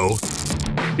Velcro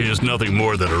is nothing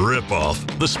more than a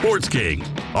ripoff. The Sports King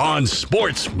on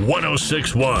Sports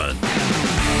 106.1.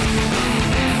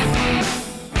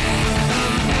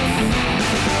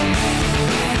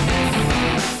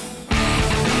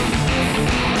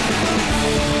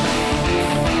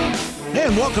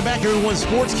 And welcome back, everyone.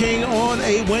 Sports King on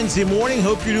a Wednesday morning.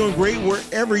 Hope you're doing great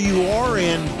wherever you are,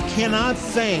 and cannot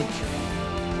thank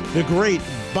the great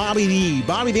Bobby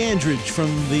Dandridge from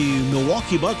the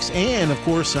Milwaukee Bucks, and, of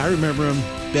course, I remember him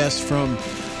best from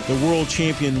the world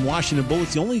champion Washington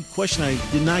Bullets. The only question I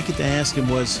did not get to ask him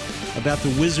was about the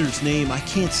Wizards' name. I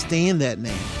can't stand that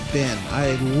name, Ben.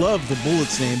 I love the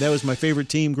Bullets name. That was my favorite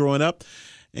team growing up.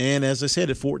 And as I said,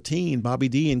 at 14, Bobby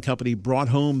D and company brought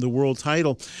home the world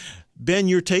title. Ben,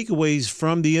 your takeaways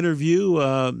from the interview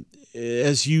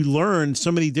as you learned so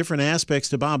many different aspects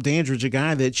to Bob Dandridge, a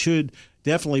guy that should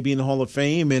definitely be in the Hall of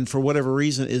Fame and for whatever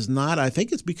reason is not. I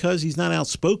think it's because he's not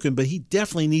outspoken, but he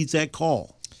definitely needs that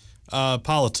call.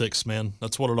 Politics, man.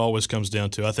 That's what it always comes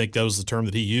down to. I think that was the term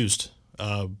that he used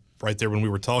right there when we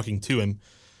were talking to him.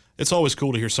 It's always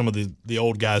cool to hear some of the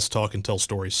old guys talk and tell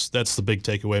stories. That's the big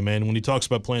takeaway, man. When he talks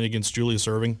about playing against Julius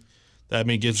Erving, that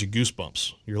gives you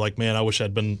goosebumps. You're like, man, I wish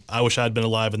I'd been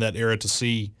alive in that era to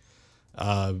see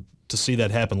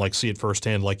that happen, like see it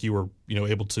firsthand, like you were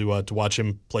able to watch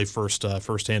him play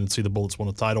firsthand and see the Bullets win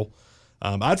a title.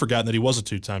 I'd forgotten that he was a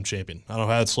 2-time champion. I don't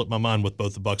know how it slipped my mind with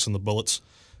both the Bucks and the Bullets.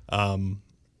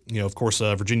 Of course,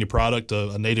 Virginia product,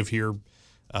 a native here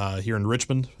in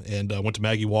Richmond, and went to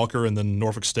Maggie Walker and then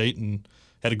Norfolk State and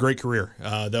had a great career.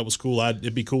 That was cool.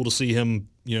 It'd be cool to see him.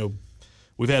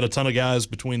 We've had a ton of guys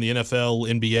between the NFL,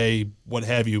 NBA, what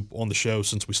have you, on the show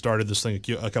since we started this thing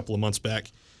a couple of months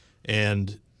back,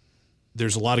 and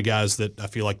there's a lot of guys that I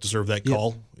feel like deserve that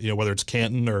call. Yep. Whether it's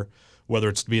Canton or whether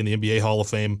it's to be in the NBA Hall of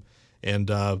Fame,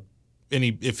 and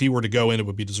if he were to go in, it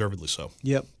would be deservedly so.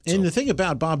 Yep. And the thing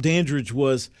about Bob Dandridge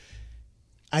was,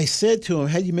 I said to him,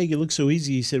 "How do you make it look so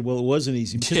easy?" He said, "Well, it wasn't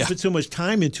easy because he put so much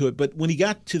time into it." But when he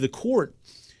got to the court,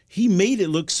 he made it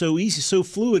look so easy, so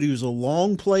fluid. He was a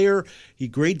long player,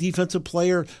 great defensive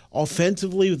player.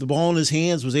 Offensively, with the ball in his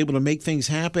hands, was able to make things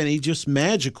happen. He's just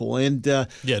magical. And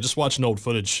just watching old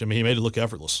footage, he made it look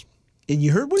effortless. And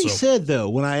you heard what he said, though,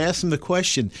 when I asked him the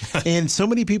question. And so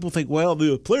many people think, well,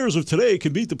 the players of today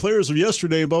can beat the players of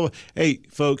yesterday. Blah, blah. Hey,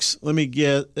 folks, let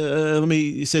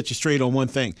me set you straight on one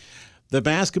thing. The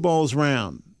basketball is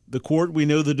round. The court, we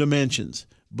know the dimensions.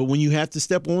 But when you have to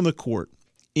step on the court,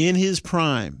 in his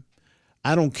prime,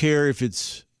 I don't care if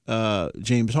it's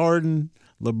James Harden,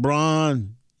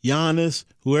 LeBron, Giannis,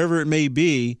 whoever it may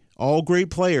be, all great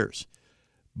players.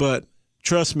 But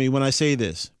trust me when I say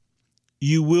this,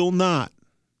 you will not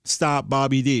stop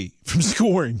Bobby D from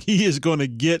scoring. He is going to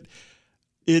get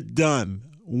it done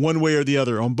one way or the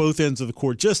other on both ends of the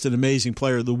court. Just an amazing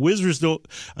player. The Wizards don't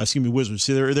 – Wizards.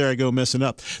 See, there I go messing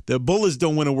up. The Bullets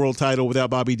don't win a world title without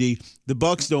Bobby D. The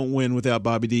Bucks don't win without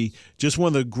Bobby D. Just one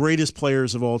of the greatest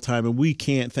players of all time, and we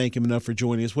can't thank him enough for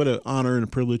joining us. What an honor and a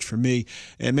privilege for me.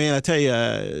 And, man, I tell you,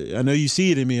 I know you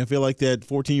see it in me. I feel like that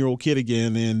 14-year-old kid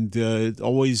again, and it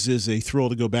always is a thrill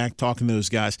to go back talking to those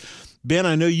guys. Ben,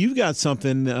 I know you've got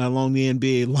something along the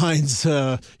NBA lines.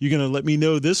 You're going to let me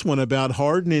know this one about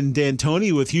Harden and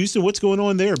D'Antoni with Houston. What's going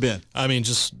on there, Ben? I mean,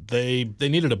 just they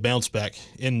needed a bounce back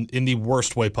in the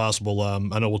worst way possible. I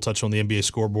know we'll touch on the NBA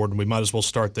scoreboard, and we might as well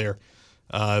start there.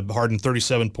 Harden,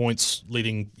 37 points,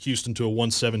 leading Houston to a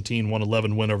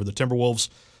 117-111 win over the Timberwolves.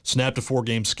 Snapped a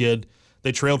 4-game skid.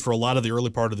 They trailed for a lot of the early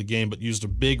part of the game, but used a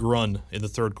big run in the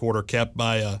third quarter, capped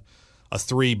by a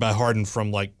three by Harden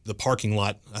from like the parking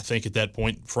lot, I think at that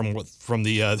point from the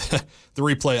the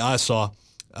replay I saw.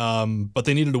 But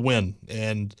they needed a win,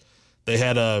 and they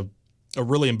had a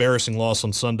really embarrassing loss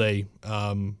on Sunday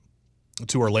to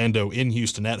Orlando in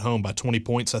Houston at home by 20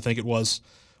 points, I think it was,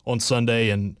 on Sunday.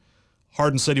 And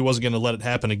Harden said he wasn't going to let it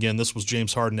happen again. This was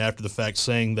James Harden after the fact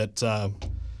saying that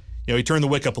he turned the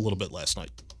wick up a little bit last night.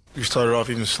 We started off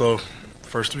even slow,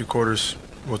 first 3 quarters.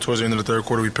 Well, towards the end of the third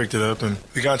quarter, we picked it up, and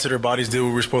we got into their bodies, did what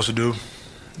we were supposed to do,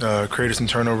 created some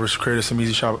turnovers, created some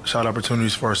easy shot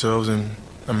opportunities for ourselves, and,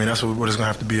 I mean, that's what it's going to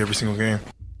have to be every single game.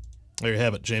 There you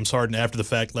have it. James Harden after the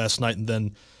fact last night, and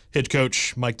then head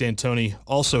coach Mike D'Antoni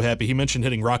also happy. He mentioned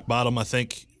hitting rock bottom, I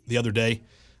think, the other day.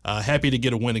 Happy to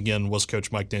get a win again was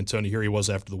Coach Mike D'Antoni. Here he was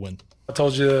after the win. I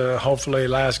told you, hopefully,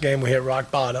 last game we hit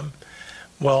rock bottom.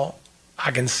 Well, I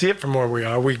can see it from where we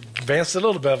are. We advanced a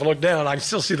little bit. If I look down, I can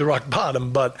still see the rock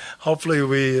bottom, but hopefully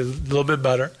we a little bit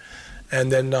better.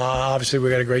 And then obviously we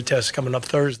got a great test coming up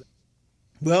Thursday.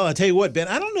 Well, I tell you what, Ben,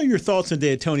 I don't know your thoughts on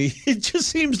D'Antoni. It just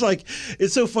seems like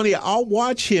it's so funny. I'll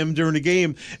watch him during the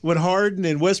game when Harden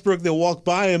and Westbrook, they'll walk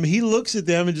by him. He looks at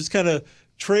them and just kind of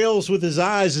trails with his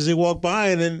eyes as they walk by,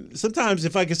 and then sometimes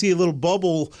if I can see a little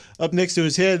bubble up next to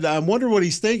his head, I'm wondering what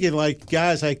he's thinking, like,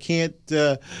 guys, I can't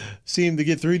seem to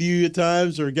get through to you at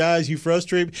times, or guys, you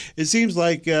frustrate me. It seems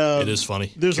like it is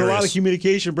funny. There's a lot of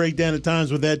communication breakdown at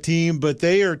times with that team, but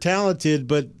they are talented,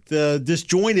 but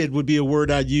disjointed would be a word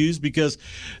I'd use, because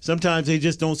sometimes they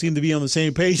just don't seem to be on the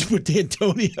same page with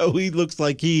D'Antonio. He looks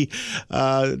like he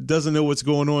doesn't know what's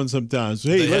going on sometimes.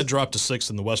 Hey, they had dropped to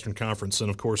 6th in the Western Conference, and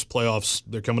of course playoffs,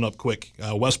 they're coming up quick.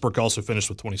 Westbrook also finished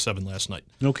with 27 last night.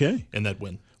 Okay. In that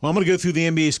win. Well, I'm going to go through the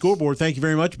NBA scoreboard. Thank you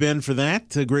very much, Ben, for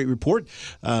that. A great report.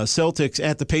 Celtics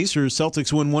at the Pacers.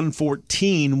 Celtics win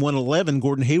 114-111.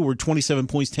 Gordon Hayward, 27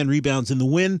 points, 10 rebounds in the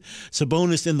win.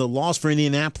 Sabonis in the loss for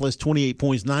Indianapolis, 28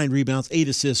 points, 9 rebounds, 8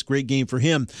 assists. Great game for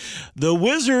him. The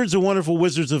Wizards, the wonderful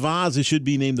Wizards of Oz, it should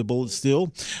be named the Bullets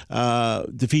still,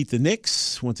 defeat the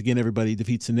Knicks. Once again, everybody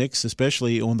defeats the Knicks,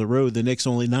 especially on the road. The Knicks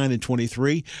only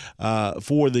 9-23.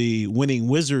 For the winning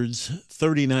Wizards,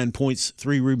 39 points,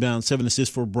 3 rebounds, 7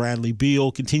 assists for Bradley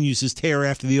Beal. Continues his tear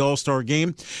after the All-Star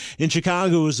game. In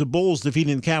Chicago, is the Bulls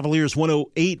defeating the Cavaliers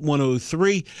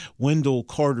 108-103. Wendell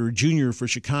Carter Jr. for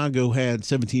Chicago had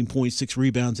 17 points, 6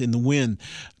 rebounds in the win.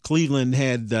 Cleveland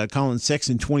had Colin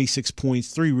Sexton, 26 points,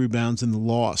 3 rebounds in the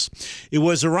loss. It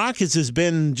was the Rockets, as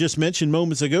Ben just mentioned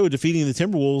moments ago, defeating the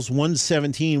Timberwolves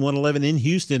 117-111 in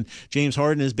Houston. James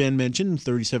Harden, as Ben mentioned,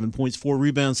 37 points, 4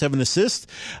 rebounds, 7 assists.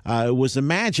 It was the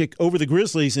Magic over the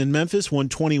Grizzlies in Memphis,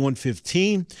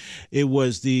 120-115. It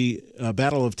was the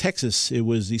Battle of Texas. It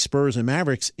was the Spurs and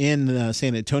Mavericks in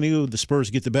San Antonio. The Spurs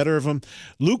get the better of them.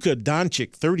 Luka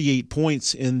Doncic, 38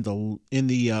 points in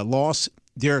the loss.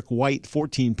 Derek White,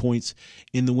 14 points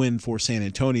in the win for San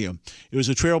Antonio. It was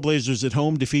the Trailblazers at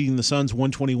home defeating the Suns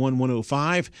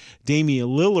 121-105. Damian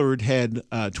Lillard had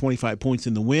 25 points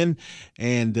in the win.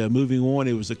 And moving on,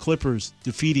 it was the Clippers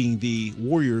defeating the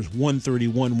Warriors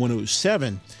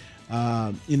 131-107.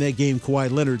 In that game,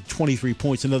 Kawhi Leonard, 23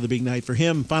 points, another big night for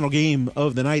him. Final game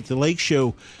of the night, the Lake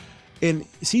Show. And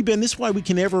see, Ben, this is why we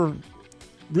can never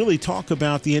really talk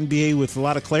about the NBA with a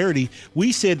lot of clarity.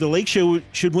 We said the Lake Show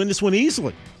should win this one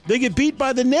easily. They get beat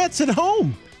by the Nets at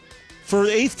home for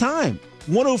the 8th time.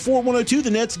 104-102, the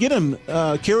Nets get them.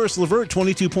 Karis LeVert,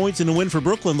 22 points in the win for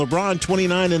Brooklyn. LeBron,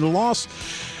 29 in the loss.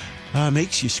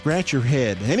 Makes you scratch your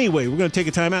head. Anyway, we're going to take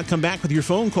a timeout, come back with your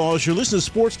phone calls. You're listening to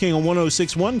Sports King on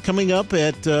 106.1. Coming up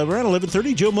at around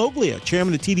 11:30, Joe Moglia,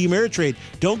 chairman of TD Ameritrade.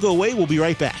 Don't go away. We'll be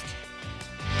right back.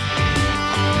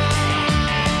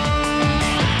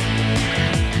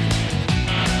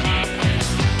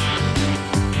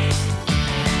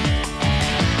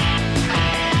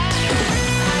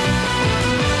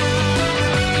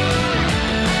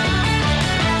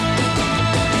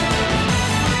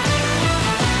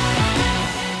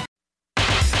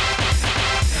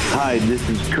 Hi, this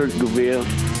is Kurt Gouveia,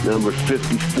 number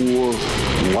 54,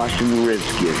 Washington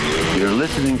Redskins. You're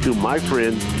listening to my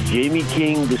friend Jamie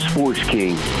King, the Sports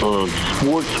King, on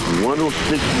Sports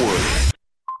 106.1.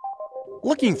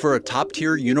 Looking for a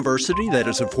top-tier university that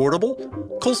is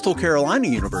affordable? Coastal Carolina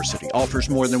University offers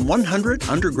more than 100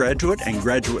 undergraduate and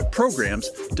graduate programs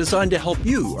designed to help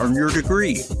you earn your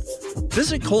degree.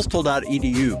 Visit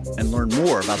coastal.edu and learn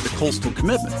more about the Coastal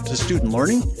commitment to student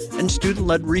learning and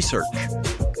student-led research.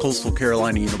 Coastal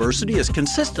Carolina University is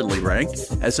consistently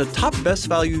ranked as a top best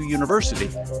value university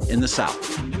in the South.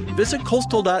 Visit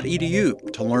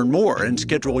coastal.edu to learn more and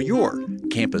schedule your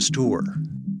campus tour.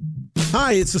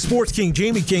 Hi, it's the Sports King,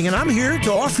 Jamie King, and I'm here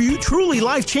to offer you truly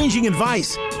life-changing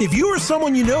advice. If you or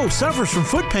someone you know suffers from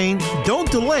foot pain,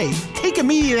 don't delay. Take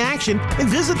immediate action and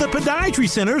visit the podiatry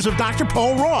centers of Dr.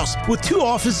 Paul Ross with 2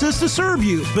 offices to serve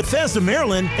you, Bethesda,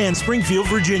 Maryland, and Springfield,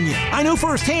 Virginia. I know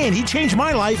firsthand he changed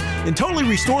my life and totally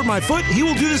restored my foot. He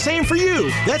will do the same for you.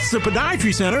 That's the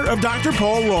podiatry center of Dr.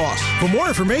 Paul Ross. For more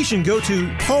information, go to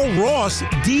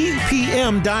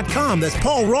paulrossdpm.com. That's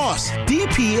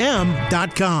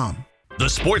paulrossdpm.com. The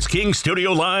Sports King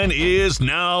studio line is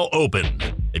now open.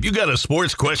 If you got a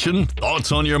sports question,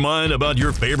 thoughts on your mind about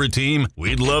your favorite team,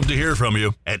 we'd love to hear from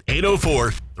you at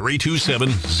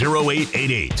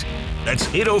 804-327-0888. That's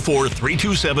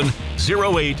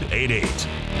 804-327-0888.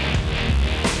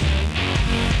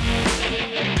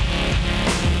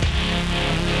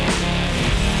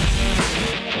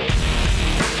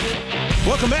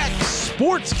 Welcome back,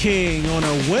 Sports King, on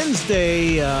a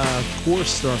Wednesday. Of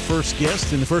course, our first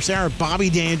guest in the first hour, Bobby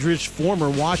Dandridge, former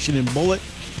Washington Bullet.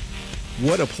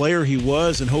 What a player he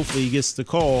was, and hopefully he gets the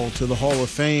call to the Hall of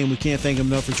Fame. We can't thank him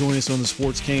enough for joining us on the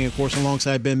Sports King. Of course,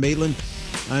 alongside Ben Maitland,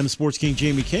 I'm Sports King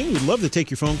Jamie King. We'd love to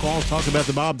take your phone calls, talk about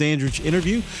the Bob Dandridge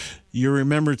interview, your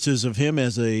remembrances of him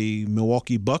as a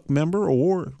Milwaukee Buck member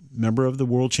or member of the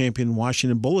world champion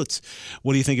Washington Bullets.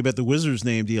 What do you think about the Wizards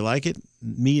name? Do you like it?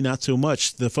 Me, not so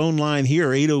much. The phone line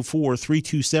here,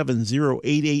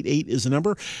 804-327-0888 is the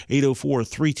number.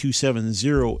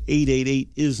 804-327-0888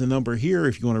 is the number here.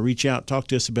 If you want to reach out, talk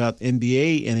to us about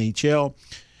NBA, NHL,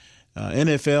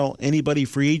 NFL, anybody,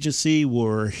 free agency.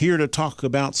 We're here to talk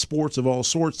about sports of all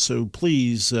sorts, so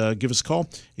please give us a call.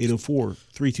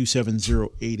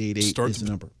 804-327-0888 is the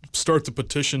number. Start the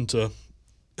petition to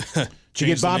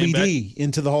get Bobby D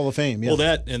into the Hall of Fame. Yeah. Well,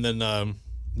 that, and then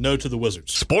no to the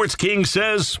Wizards. Sports King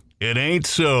says it ain't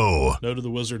so. No to the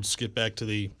Wizards. Get back to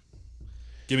the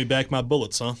give me back my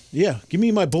Bullets, huh? Yeah, give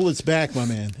me my Bullets back, my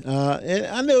man. And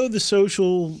I know the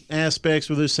social aspects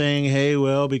where they're saying, hey,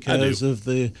 well, because of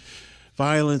the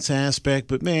violence aspect,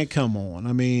 but man, come on.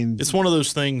 I mean, it's one of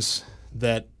those things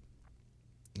that,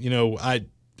 you know, I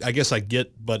guess I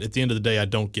get, but at the end of the day, I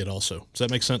don't get also. Does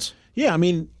that make sense? Yeah, I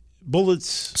mean,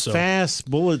 bullets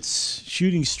fast, bullets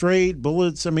shooting straight,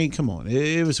 bullets. I mean, come on.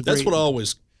 It was a That's great. what I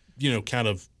always, kind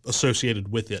of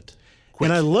associated with it. Quick.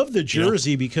 And I love the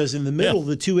jersey because in the middle,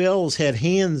 the 2 L's had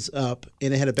hands up,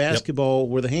 and it had a basketball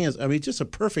where the hands. I mean, just a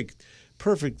perfect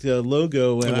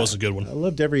logo. And it was a good one. I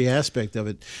loved every aspect of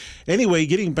it. Anyway,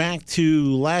 getting back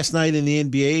to last night in the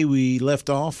NBA, we left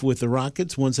off with the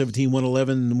Rockets,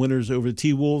 117-111 winners over the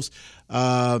T-Wolves.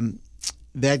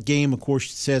 That game, of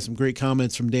course, had some great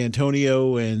comments from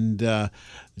D'Antonio and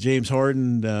James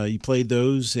Harden. You played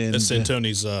those. And that's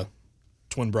D'Antoni's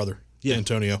twin brother,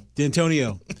 D'Antonio.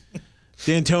 D'Antonio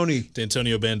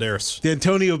Banderas.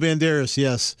 D'Antonio Banderas,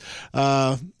 yes.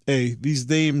 Hey, these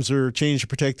names are changed to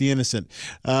protect the innocent.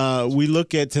 We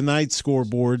look at tonight's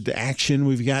scoreboard action.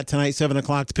 We've got tonight, 7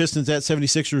 o'clock, the Pistons at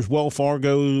 76ers, Wells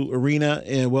Fargo Arena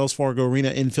in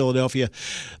Philadelphia.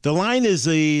 The line is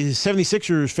the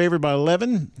 76ers favored by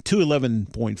 11,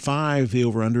 211.5, the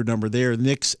over-under number there.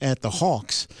 Knicks at the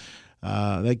Hawks.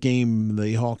 That game,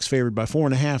 the Hawks favored by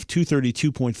 4.5,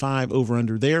 232.5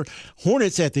 over-under there.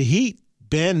 Hornets at the Heat.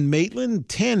 Ben Maitland,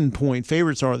 10-point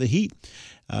favorites are the Heat.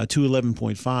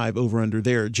 211.5 over-under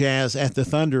there. Jazz at the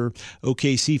Thunder.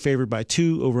 OKC favored by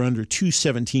 2, over-under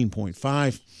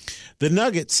 217.5. The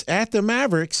Nuggets at the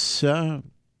Mavericks.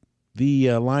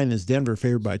 The line is Denver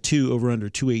favored by 2, over-under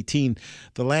 218.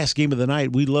 The last game of the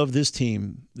night, we love this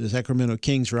team, the Sacramento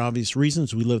Kings, for obvious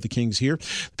reasons. We love the Kings here.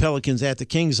 The Pelicans at the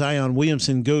Kings. Zion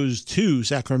Williamson goes to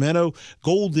Sacramento.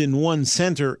 Golden One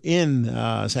Center in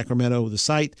Sacramento, the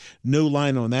site. No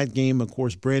line on that game. Of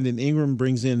course, Brandon Ingram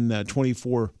brings in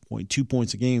 24.2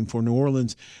 points a game for New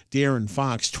Orleans. De'Aaron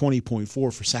Fox, 20.4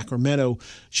 for Sacramento.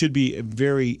 Should be a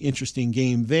very interesting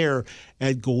game there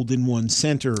at Golden One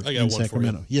Center in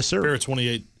Sacramento. Yes, sir. Bear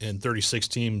 28 and 36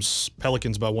 teams.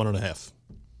 Pelicans by 1.5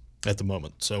 at the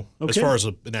moment. So as far as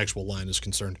an actual line is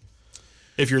concerned.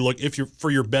 If you're for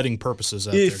your betting purposes,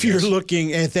 if you're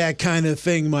looking at that kind of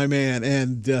thing, my man.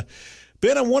 And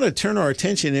Ben, I want to turn our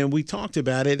attention, and we talked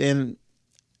about it, and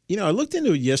I looked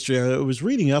into it yesterday. I was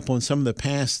reading up on some of the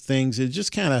past things. It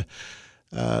just kind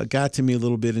of got to me a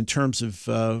little bit in terms of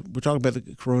we're talking about the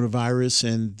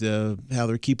coronavirus and how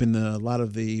they're keeping a lot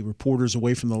of the reporters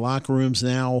away from the locker rooms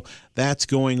now. That's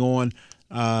going on.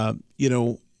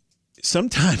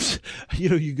 Sometimes,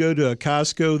 you go to a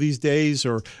Costco these days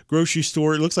or grocery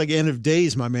store. It looks like end of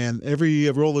days, my man. Every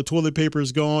roll of toilet paper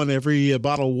is gone. Every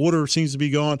bottle of water seems to be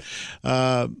gone.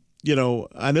 I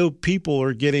know people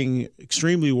are getting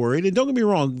extremely worried. And don't get me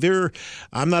wrong,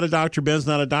 I'm not a doctor. Ben's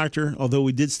not a doctor, although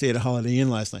we did stay at a Holiday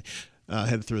Inn last night. I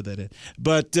had to throw that in.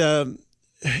 But,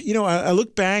 I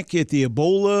look back at the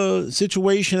Ebola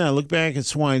situation. I look back at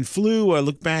swine flu. I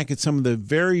look back at some of the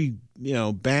very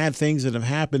bad things that have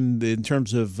happened in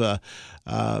terms of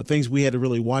things we had to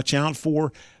really watch out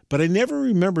for. But I never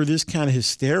remember this kind of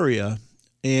hysteria.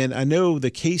 And I know the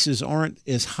cases aren't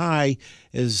as high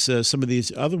as some of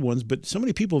these other ones, but so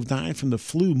many people have died from the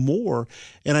flu more.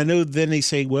 And I know then they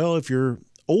say, well, if you're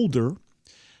older,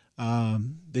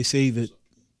 they say that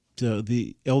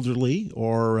the elderly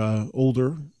or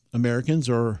older Americans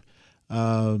are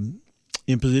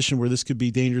in position where this could be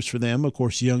dangerous for them. Of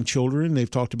course, young children, they've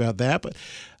talked about that. But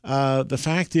the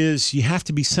fact is you have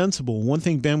to be sensible. One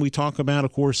thing, Ben, we talk about,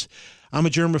 of course, I'm a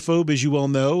germaphobe, as you well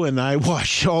know, and I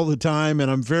wash all the time.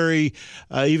 And I'm very,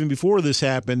 even before this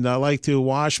happened, I like to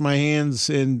wash my hands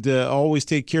and always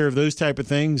take care of those type of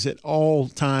things at all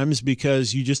times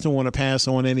because you just don't want to pass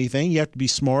on anything. You have to be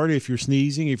smart. If you're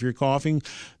sneezing, if you're coughing,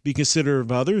 be considerate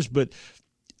of others. But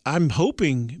I'm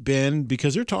hoping, Ben,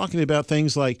 because they're talking about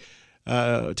things like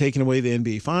taking away the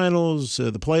NBA Finals,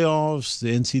 the playoffs, the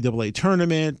NCAA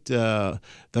tournament, the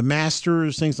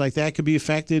Masters, things like that could be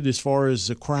affected as far as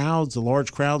the crowds, the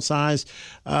large crowd size.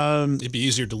 It'd be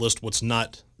easier to list what's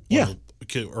not,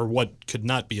 or what could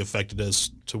not be affected as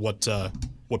to what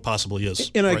possibly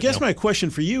is. And I guess my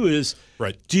question for you is,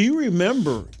 do you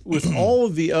remember with all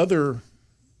of the other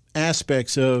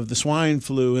aspects of the swine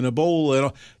flu and Ebola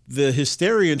and the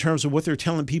hysteria in terms of what they're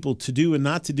telling people to do and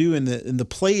not to do and the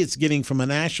play it's getting from a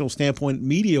national standpoint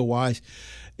media-wise.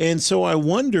 And so I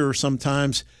wonder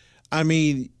sometimes, I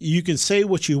mean, you can say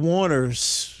what you want or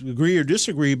agree or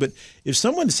disagree, but if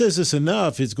someone says this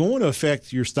enough, it's going to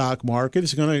affect your stock market.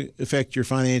 It's going to affect your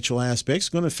financial aspects. It's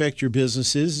going to affect your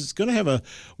businesses. It's going to have a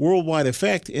worldwide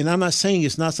effect. And I'm not saying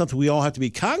it's not something we all have to be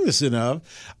cognizant of.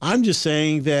 I'm just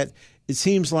saying that it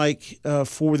seems like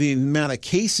for the amount of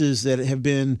cases that have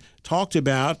been talked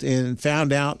about and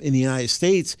found out in the United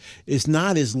States is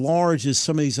not as large as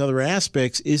some of these other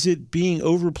aspects. Is it being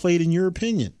overplayed in your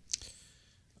opinion?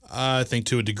 I think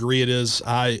to a degree it is.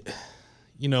 I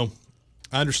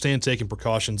understand taking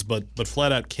precautions, but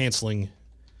flat out canceling,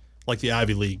 like the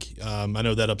Ivy League. I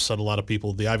know that upset a lot of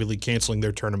people. The Ivy League canceling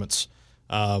their tournaments,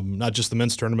 not just the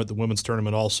men's tournament, the women's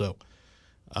tournament also.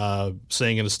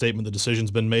 Saying in a statement the decision's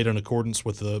been made in accordance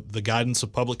with the guidance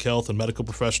of public health and medical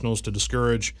professionals to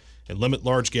discourage and limit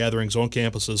large gatherings on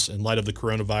campuses in light of the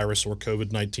coronavirus or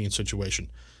COVID-19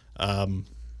 situation.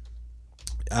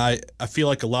 I feel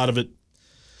like a lot of it,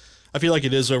 I feel like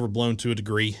it is overblown to a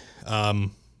degree.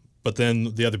 But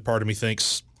then the other part of me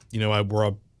thinks,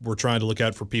 we're trying to look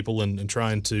out for people and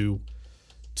trying to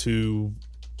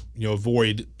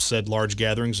avoid said large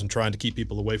gatherings and trying to keep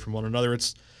people away from one another.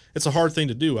 It's a hard thing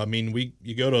to do. I mean,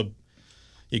 you go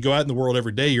out in the world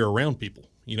every day, you're around people,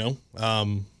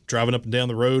 driving up and down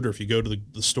the road, or if you go to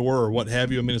the store or what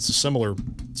have you. I mean, it's a similar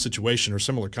situation or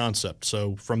similar concept.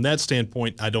 So from that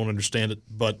standpoint, I don't understand it.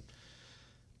 But,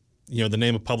 the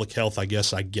name of public health, I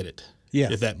guess I get it.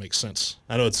 Yeah. If that makes sense.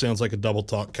 I know it sounds like a double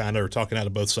talk kind of, or talking out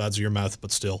of both sides of your mouth,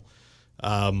 but still.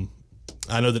 I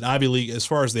know that Ivy League, as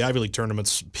far as the Ivy League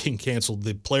tournaments being canceled,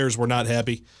 the players were not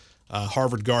happy.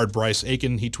 Harvard guard Bryce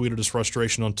Aiken, he tweeted his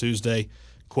frustration on Tuesday,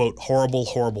 quote, horrible,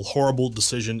 horrible, horrible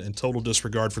decision and total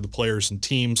disregard for the players and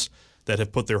teams that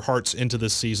have put their hearts into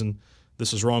this season.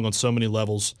 This is wrong on so many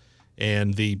levels,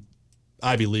 and the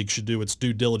Ivy League should do its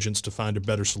due diligence to find a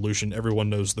better solution. Everyone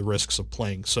knows the risks of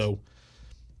playing. So,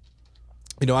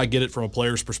 I get it from a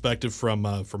player's perspective from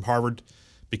Harvard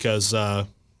because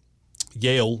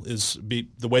Yale is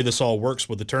the way this all works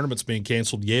with the tournaments being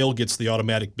canceled. Yale gets the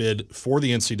automatic bid for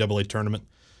the NCAA tournament.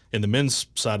 In the men's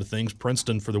side of things,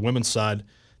 Princeton for the women's side,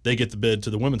 they get the bid to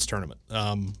the women's tournament.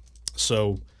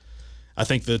 So I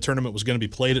think the tournament was going to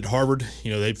be played at Harvard.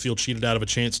 They'd feel cheated out of a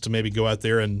chance to maybe go out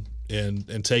there and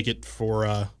take it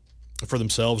for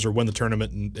themselves or win the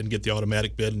tournament and get the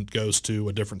automatic bid and it goes to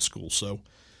a different school. So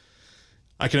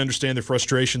I can understand their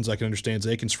frustrations. I can understand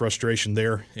Aiken's frustration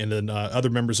there, and then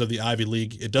other members of the Ivy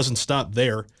League. It doesn't stop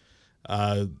there.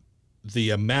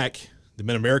 The MAC, the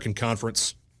Mid-American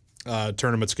Conference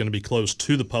tournament's going to be closed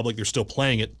to the public. They're still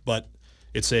playing it, but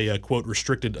it's a, quote,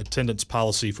 restricted attendance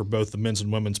policy for both the men's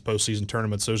and women's postseason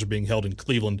tournaments. Those are being held in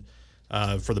Cleveland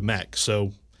for the MAC,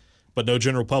 but no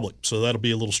general public. So that'll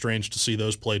be a little strange to see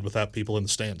those played without people in the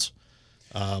stands.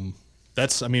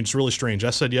 It's really strange.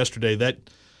 I said yesterday that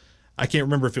I can't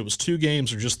remember if it was 2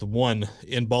 games or just the one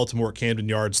in Baltimore at Camden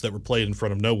Yards that were played in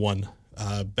front of no one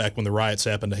back when the riots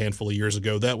happened a handful of years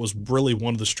ago. That was really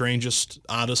one of the strangest,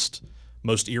 oddest,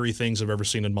 most eerie things I've ever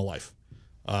seen in my life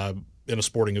in a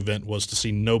sporting event, was to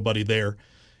see nobody there.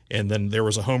 And then there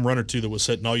was a home run or two that was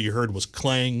hit, and all you heard was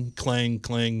clang, clang,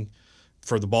 clang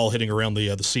for the ball hitting around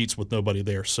the seats with nobody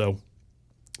there. So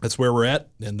that's where we're at,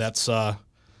 and that's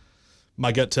my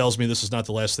gut tells me this is not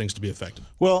the last things to be affected.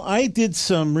 Well, I did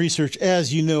some research,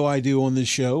 as you know I do on this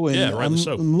show, and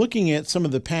I'm looking at some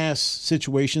of the past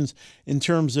situations in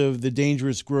terms of the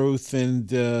dangerous growth and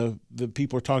the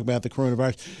people are talking about the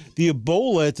coronavirus. The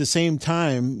Ebola at the same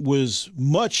time was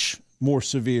much more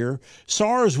severe.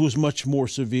 SARS was much more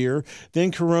severe.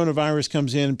 Then coronavirus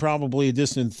comes in, probably a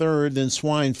distant third, then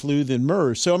swine flu, then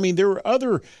MERS. So, there were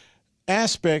other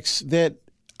aspects that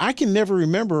I can never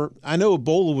remember. I know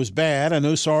Ebola was bad. I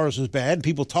know SARS was bad. And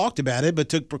people talked about it but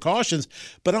took precautions.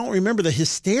 But I don't remember the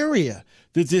hysteria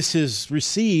that this has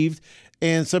received.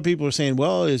 And some people are saying,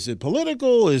 well, is it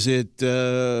political? Is it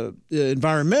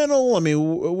environmental?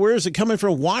 Where is it coming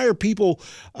from? Why are people,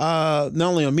 not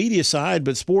only on media side,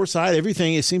 but sports side,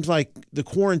 everything? It seems like the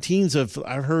quarantines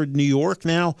I've heard New York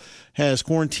now has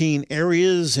quarantine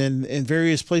areas and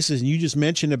various places. And you just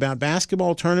mentioned about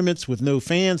basketball tournaments with no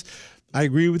fans. I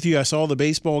agree with you. I saw the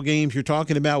baseball games you're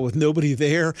talking about with nobody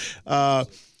there.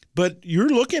 But you're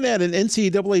looking at an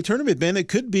NCAA tournament, Ben. It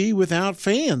could be without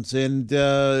fans. And,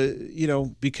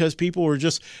 because people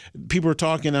are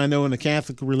talking, I know in the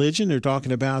Catholic religion, they're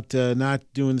talking about not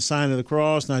doing the sign of the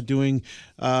cross, not doing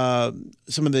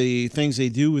some of the things they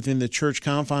do within the church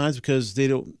confines because they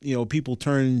don't, people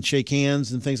turn and shake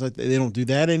hands and things like that. They don't do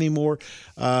that anymore.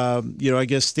 I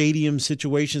guess stadium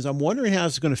situations. I'm wondering how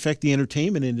it's going to affect the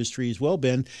entertainment industry as well,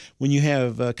 Ben, when you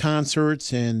have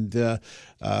concerts and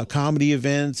comedy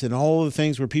events and all the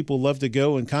things where people love to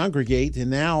go and congregate.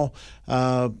 And now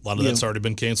a lot of that's already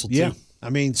been canceled too.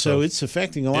 So it's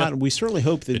affecting a lot. And we certainly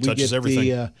hope that we get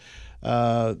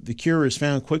the cure is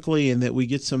found quickly and that we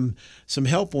get some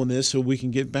help on this so we can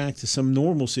get back to some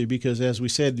normalcy, because as we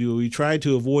said, we try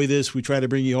to avoid this. We try to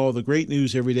bring you all the great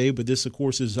news every day, but this, of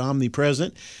course, is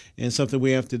omnipresent and something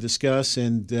we have to discuss.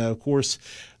 And, of course,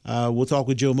 we'll talk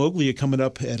with Joe Moglia coming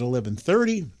up at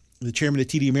 11:30, the chairman of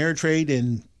TD Ameritrade.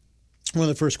 And one of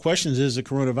the first questions is the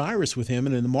coronavirus with him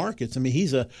and in the markets.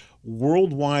 He's a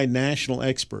worldwide national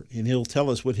expert, and he'll tell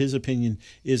us what his opinion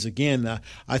is again.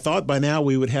 I thought by now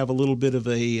we would have a little bit of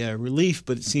a relief,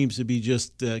 but it seems to be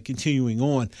just continuing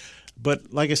on.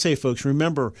 But like I say, folks,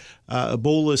 remember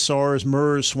Ebola, SARS,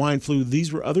 MERS, swine flu,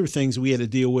 these were other things we had to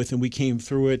deal with, and we came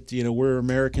through it. We're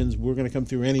Americans. We're going to come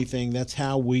through anything. That's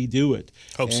how we do it.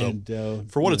 Hope so.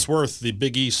 For what it's worth, the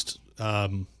Big East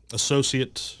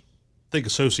associate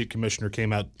commissioner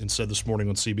came out and said this morning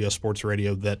on CBS Sports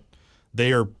Radio that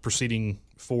they are proceeding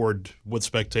forward with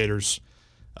spectators.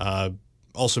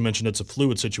 Also mentioned it's a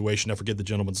fluid situation. I forget the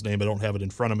gentleman's name. I don't have it in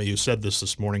front of me who said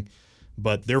this morning.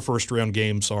 But their first-round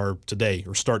games are today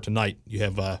or start tonight. You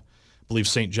have, I believe,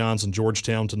 St. John's and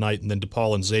Georgetown tonight, and then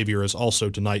DePaul and Xavier is also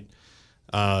tonight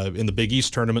in the Big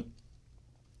East tournament.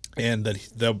 And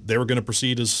that they were going to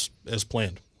proceed as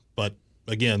planned. But,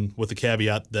 again, with the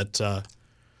caveat that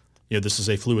this is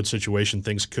a fluid situation.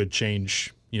 Things could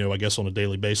change, I guess on a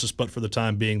daily basis. But for the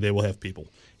time being, they will have people.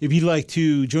 If you'd like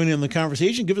to join in on the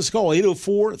conversation, give us a call.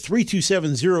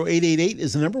 804-327-0888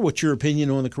 is the number. What's your opinion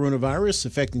on the coronavirus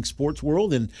affecting sports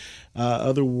world and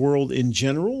other world in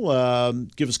general?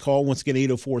 Give us a call. Once again,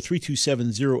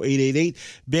 804-327-0888.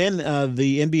 Ben,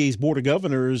 the NBA's Board of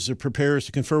Governors prepares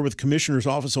to confer with the Commissioner's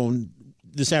Office on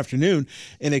this afternoon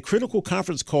in a critical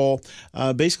conference call,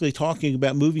 basically talking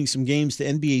about moving some games to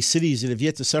NBA cities that have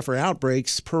yet to suffer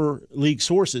outbreaks per league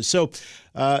sources. So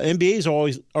NBA is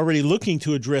already looking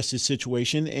to address this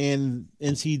situation, and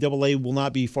NCAA will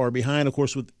not be far behind. Of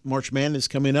course, with March Madness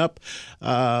coming up,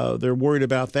 they're worried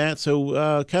about that.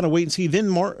 So kind of wait and see.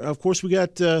 Then, of course, we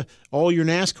got all your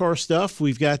NASCAR stuff.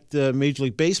 We've got Major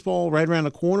League Baseball right around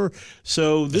the corner.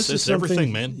 So this is something,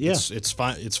 everything, man. Yeah.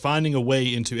 It's finding a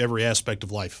way into every aspect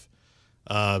of life,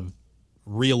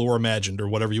 real or imagined, or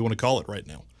whatever you want to call it right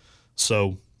now.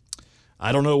 So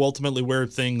I don't know ultimately where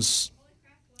things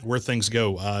where things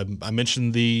go. I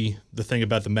mentioned the thing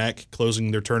about the MAC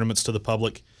closing their tournaments to the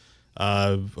public.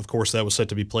 Of course, that was set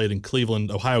to be played in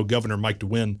Cleveland. Ohio Governor Mike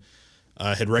DeWine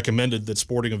had recommended that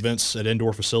sporting events at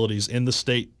indoor facilities in the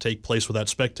state take place without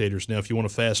spectators. Now, if you want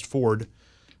to fast forward,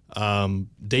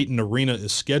 Dayton Arena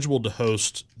is scheduled to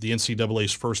host the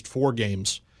NCAA's first 4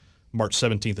 games, March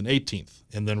 17th and 18th.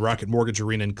 And then Rocket Mortgage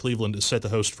Arena in Cleveland is set to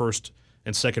host first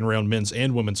and second round men's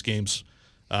and women's games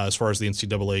as far as the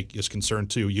NCAA is concerned,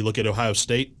 too. You look at Ohio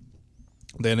State,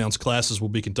 they announced classes will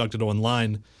be conducted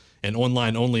online and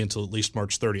online only until at least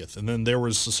March 30th. And then there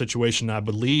was a situation, I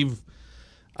believe,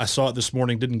 I saw it this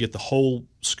morning, didn't get the whole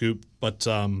scoop, but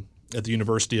at the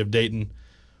University of Dayton,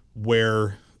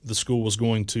 where the school was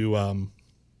going to, I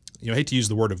hate to use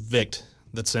the word evict.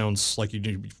 That sounds like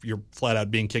you're flat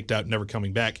out being kicked out and never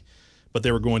coming back. But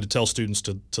they were going to tell students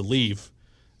to leave.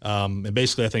 And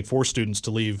basically, I think, force students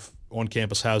to leave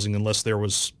on-campus housing unless there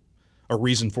was a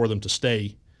reason for them to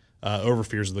stay over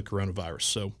fears of the coronavirus.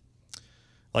 So,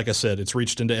 like I said, it's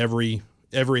reached into every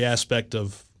aspect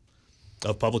of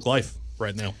public life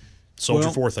right now.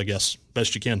 Soldier forth, I guess,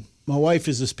 best you can. My wife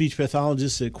is a speech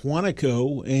pathologist at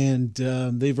Quantico,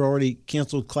 and they've already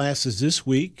canceled classes this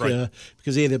week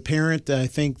because they had a parent, I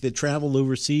think, that traveled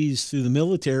overseas through the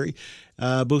military.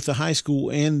 Both the high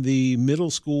school and the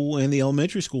middle school and the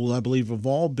elementary school, I believe, have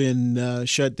all been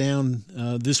shut down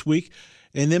this week.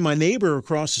 And then my neighbor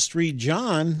across the street,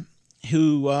 John,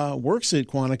 who works at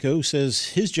Quantico, says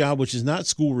his job, which is not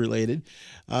school-related,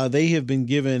 they have been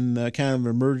given kind of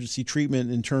emergency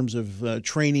treatment in terms of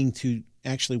training to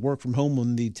actually work from home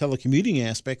on the telecommuting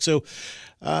aspect. So,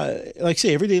 like I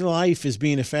say, everyday life is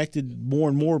being affected more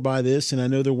and more by this, and I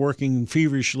know they're working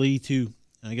feverishly to,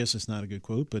 I guess it's not a good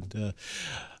quote, but they're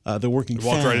working fast.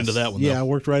 Walked right into that one, though. Yeah, I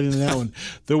worked right into that one.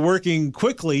 They're working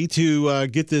quickly to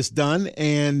get this done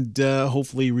and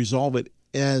hopefully resolve it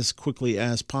as quickly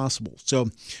as possible. So,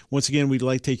 once again, we'd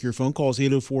like to take your phone calls,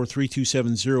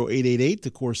 804-327-0888.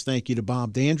 Of course, thank you to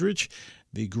Bob Dandridge,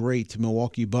 the great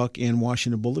Milwaukee Buck and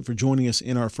Washington Bullet, for joining us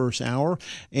in our first hour.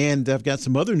 And I've got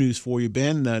some other news for you,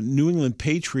 Ben. Former New England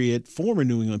Patriot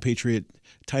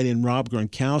tight end Rob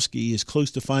Gronkowski is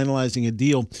close to finalizing a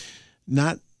deal,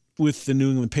 not with the New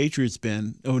England Patriots,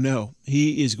 Ben. Oh, no.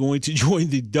 He is going to join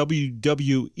the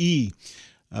WWE,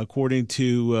 according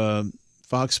to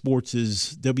Fox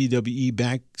Sports' WWE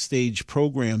Backstage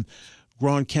program.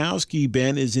 Gronkowski,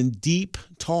 Ben, is in deep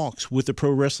talks with the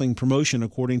pro wrestling promotion,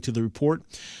 according to the report.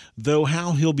 Though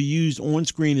how he'll be used on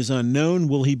screen is unknown.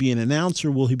 Will he be an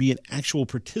announcer? Will he be an actual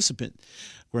participant?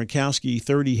 Gronkowski,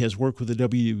 30, has worked with the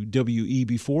WWE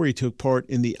before. He took part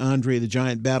in the Andre the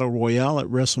Giant Battle Royale at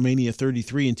WrestleMania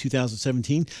 33 in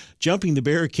 2017, jumping the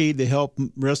barricade to help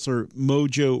wrestler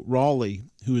Mojo Rawley,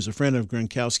 who is a friend of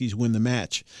Gronkowski's, win the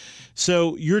match.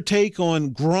 So your take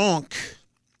on Gronk,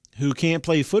 who can't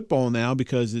play football now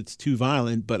because it's too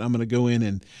violent, but I'm going to go in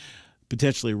and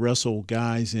potentially wrestle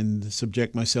guys and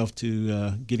subject myself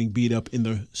to getting beat up in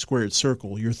the squared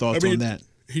circle. Your thoughts on that?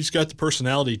 He's got the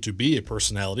personality to be a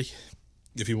personality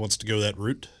if he wants to go that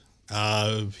route.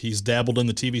 He's dabbled in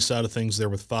the TV side of things there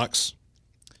with Fox.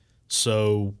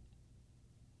 So,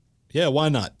 yeah, why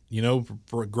not?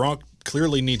 Gronk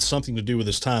clearly needs something to do with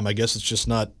his time. I guess it's just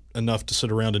not enough to sit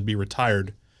around and be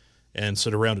retired and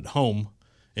sit around at home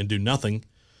and do nothing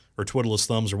or twiddle his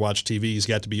thumbs or watch TV. He's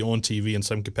got to be on TV in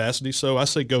some capacity, so I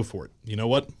say go for it. You know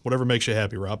what? Whatever makes you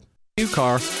happy, Rob. New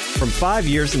car from 5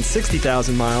 years and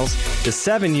 60,000 miles to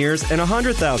 7 years and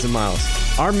 100,000 miles.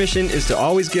 Our mission is to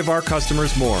always give our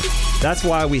customers more. That's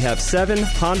why we have 7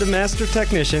 Honda Master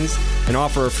technicians and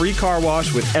offer a free car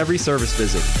wash with every service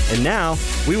visit. And now,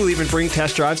 we will even bring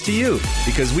test drives to you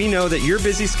because we know that your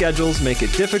busy schedules make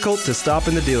it difficult to stop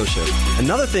in the dealership.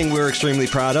 Another thing we're extremely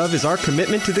proud of is our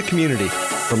commitment to the community.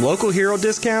 From local hero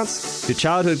discounts to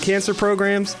childhood cancer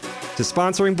programs to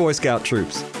sponsoring Boy Scout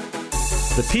troops.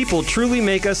 The people truly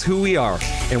make us who we are,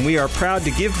 and we are proud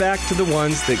to give back to the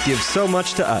ones that give so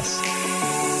much to us.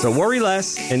 So worry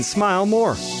less and smile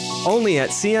more. Only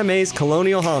at CMA's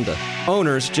Colonial Honda.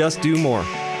 Owners just do more.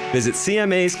 Visit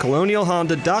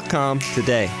cmascolonialhonda.com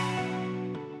today.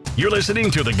 You're listening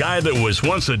to the guy that was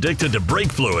once addicted to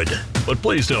brake fluid. But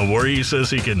please don't worry, he says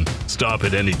he can stop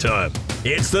at any time.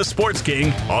 It's the Sports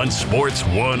King on Sports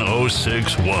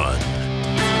 1061.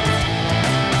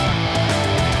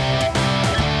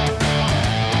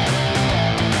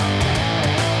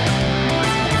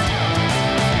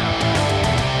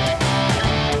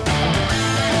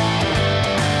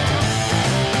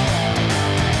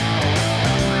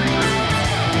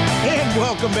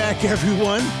 Welcome back,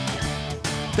 everyone.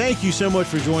 Thank you so much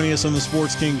for joining us on the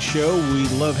Sports King Show. We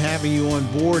love having you on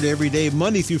board every day,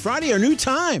 Monday through Friday, our new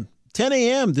time, 10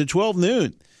 a.m. to 12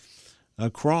 noon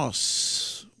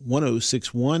across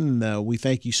 106.1. We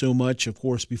thank you so much. Of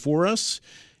course, before us,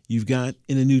 you've got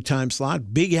in a new time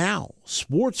slot, Big Al,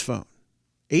 Sports Phone,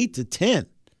 8 to 10,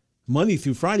 Monday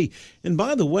through Friday. And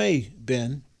by the way,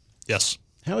 Ben. Yes.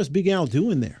 How is Big Al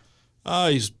doing there?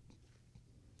 He's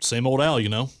same old Al, you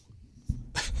know.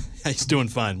 He's doing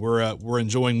fine. We're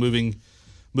enjoying moving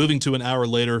to an hour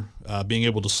later. Being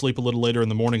able to sleep a little later in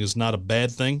the morning is not a bad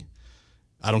thing.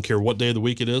 I don't care what day of the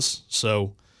week it is.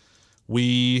 So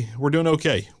we're doing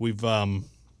okay. We've had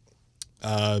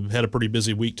a pretty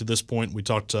busy week to this point. We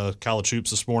talked college hoops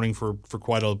this morning for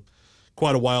quite a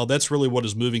while. That's really what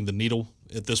is moving the needle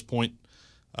at this point.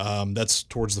 That's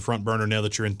towards the front burner now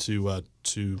that you're into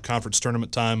to conference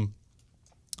tournament time.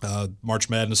 March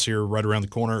Madness here right around the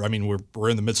corner. I mean, we're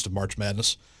in the midst of March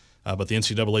Madness, but the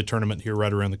NCAA tournament here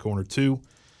right around the corner too.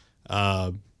 We're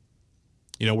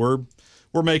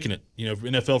making it.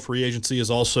 NFL free agency is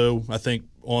also, I think,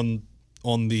 on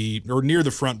the or near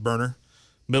the front burner,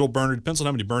 middle burner. Depends on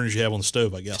how many burners you have on the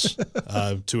stove, I guess,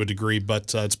 to a degree.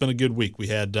 But it's been a good week. We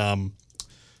had Jim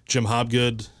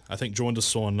Hobgood, I think, joined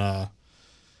us on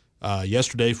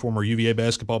yesterday. Former UVA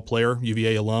basketball player,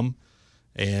 UVA alum,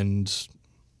 and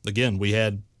again, we've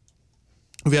had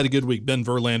a good week. Ben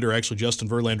Verlander, actually Justin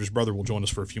Verlander's brother, will join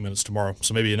us for a few minutes tomorrow.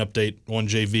 So maybe an update on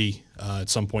JV at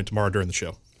some point tomorrow during the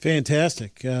show.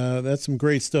 Fantastic. That's some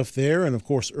great stuff there. And, of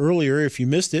course, earlier, if you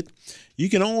missed it, you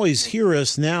can always hear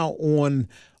us now on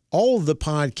all of the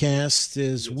podcasts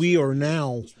as we are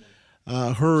now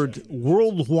heard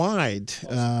worldwide.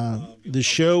 The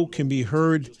show can be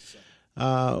heard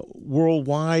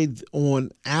worldwide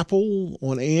on Apple,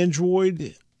 on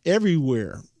Android,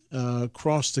 everywhere.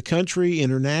 Across the country,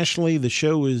 internationally, the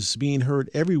show is being heard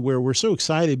everywhere. We're so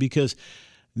excited because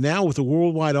now with the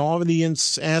worldwide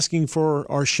audience asking for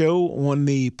our show on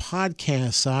the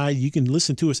podcast side, you can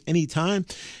listen to us anytime.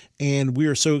 And we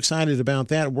are so excited about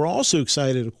that. We're also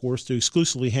excited, of course, to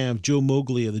exclusively have Joe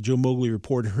Mowgli of the Joe Mowgli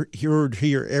Report heard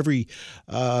here every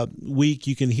week.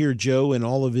 You can hear Joe and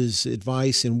all of his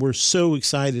advice, and we're so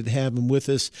excited to have him with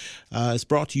us. It's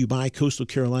brought to you by Coastal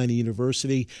Carolina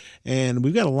University, and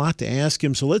we've got a lot to ask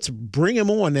him. So let's bring him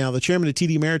on now, the chairman of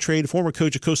TD Ameritrade, former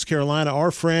coach of Coastal Carolina,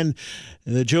 our friend,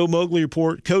 the Joe Mowgli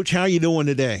Report. Coach, how are you doing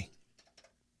today?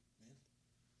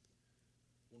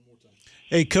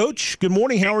 Hey, Coach, good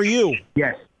morning. How are you?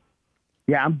 Yes.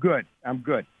 Yeah, I'm good.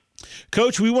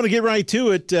 Coach, we want to get right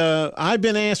to it. I've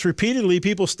been asked repeatedly,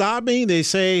 people stop me. They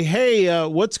say, hey,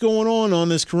 what's going on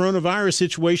this coronavirus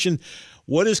situation?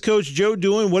 What is Coach Joe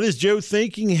doing? What is Joe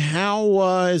thinking?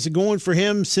 How is it going for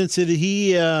him since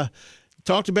he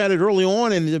talked about it early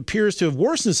on and it appears to have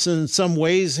worsened in some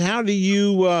ways? How do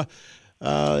you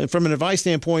from an advice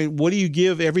standpoint, what do you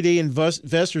give everyday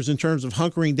investors in terms of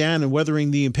hunkering down and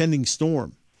weathering the impending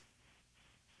storm?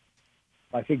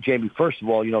 I think, Jamie, first of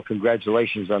all,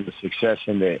 congratulations on the success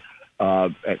and the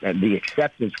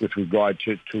acceptance with regard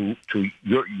to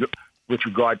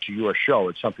your show.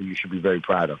 It's something you should be very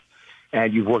proud of,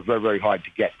 and you've worked very, very hard to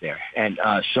get there. And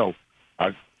so,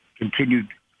 continued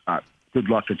good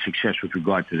luck and success with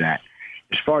regard to that.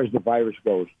 As far as the virus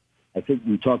goes, I think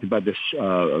we talked about this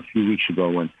a few weeks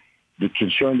ago, and the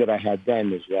concern that I had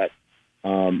then is that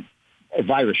a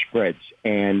virus spreads,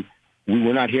 and we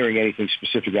were not hearing anything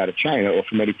specific out of China or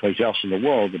from any place else in the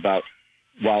world about,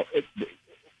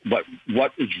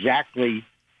 what exactly,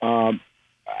 how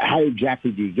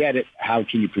exactly do you get it? How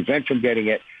can you prevent from getting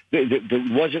it? There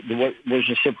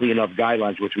wasn't simply enough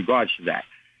guidelines with regards to that.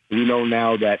 We know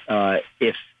now that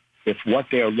if what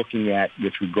they are looking at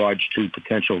with regards to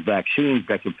potential vaccines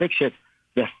that can fix it,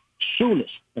 the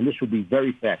soonest, and this would be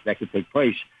very fast, that could take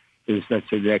place, is let's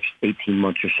say the next 18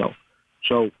 months or so.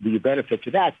 So the benefit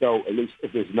to that, though, at least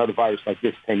if there's another virus like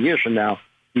this 10 years from now,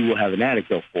 we will have an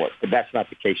antidote for it. But that's not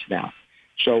the case now.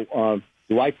 So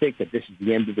do I think that this is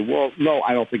the end of the world? No,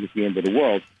 I don't think it's the end of the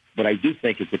world, but I do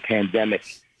think it's a pandemic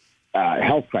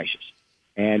health crisis.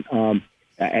 And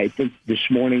I think this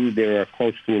morning there are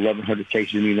close to 1,100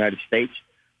 cases in the United States.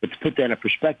 But to put that in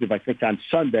perspective, I think on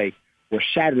Sunday or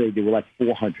Saturday there were like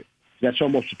 400. So that's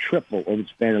almost a triple over the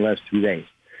span of the last 2 days.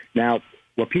 Now,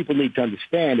 what people need to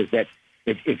understand is that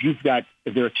if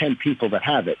there are 10 people that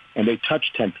have it and they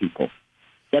touch 10 people,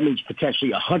 that means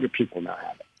potentially 100 people now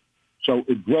have it. So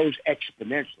it grows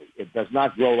exponentially. It does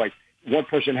not grow like one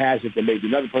person has it, then maybe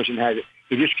another person has it.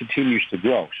 It just continues to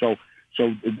grow. So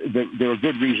there are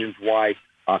good reasons why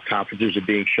conferences are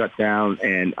being shut down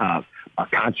and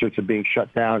concerts are being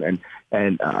shut down,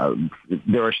 and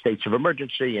there are states of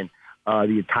emergency, and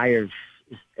the entire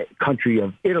country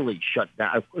of Italy shut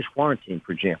down. Of course, quarantine,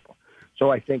 for example.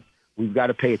 So I think we've got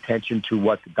to pay attention to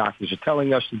what the doctors are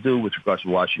telling us to do with regards to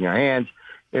washing our hands,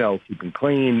 keeping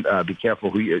clean, be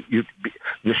careful the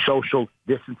social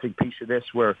distancing piece of this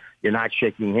where you're not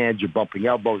shaking hands, you're bumping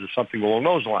elbows or something along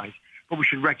those lines. But we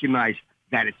should recognize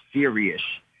that it's serious,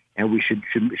 and we should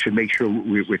make sure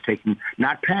we're taking,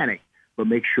 not panic, but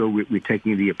make sure we're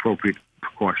taking the appropriate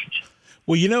precautions.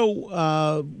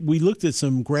 Well, we looked at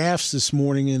some graphs this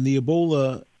morning, and the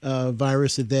Ebola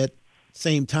virus at that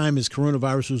same time as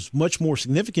coronavirus was much more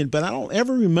significant, but I don't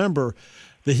ever remember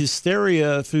the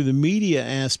hysteria through the media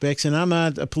aspects. And I'm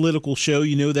not a political show,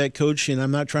 you know that, Coach, and I'm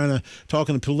not trying to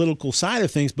talk on the political side of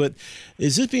things, but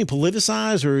is this being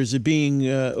politicized or is it being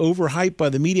overhyped by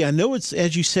the media? I know it's,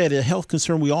 as you said, a health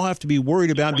concern we all have to be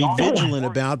worried about, be vigilant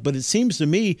about, but it seems to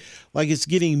me like it's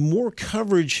getting more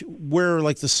coverage where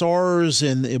like the SARS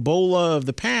and the Ebola of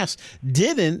the past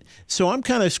didn't. So I'm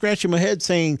kind of scratching my head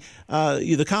saying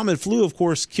the common flu, of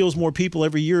course, kills more people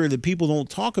every year that people don't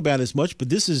talk about as much, but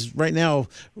this is right now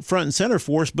front and center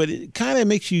for us. But it kind of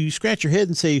makes you scratch your head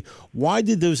and say, why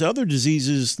did those other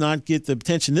diseases not get the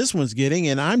attention this one's getting?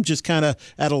 And I'm just kind of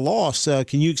at a loss.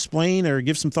 Can you explain or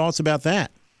give some thoughts about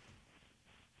that?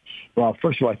 Well,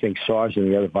 first of all, I think SARS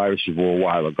and the other viruses were a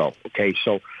while ago. Okay,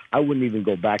 so I wouldn't even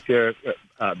go back there.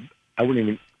 I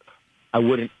wouldn't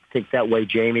think that way,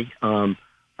 Jamie.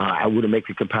 I wouldn't make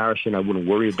a comparison. I wouldn't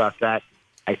worry about that.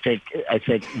 I think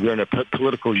we're in a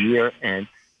political year, and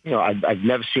I've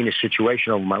never seen a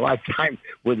situation over my lifetime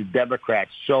where the Democrats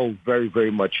so very,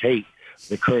 very much hate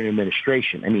the current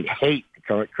administration. I mean, hate the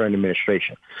current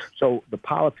administration. So the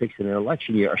politics in an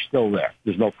election year are still there.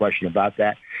 There's no question about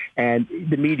that. And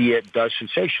the media does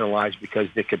sensationalize because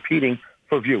they're competing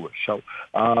for viewers. So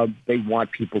they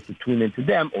want people to tune into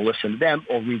them or listen to them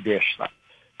or read their stuff.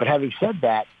 But having said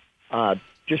that,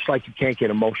 just like you can't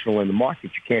get emotional in the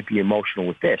market, you can't be emotional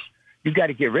with this. You've got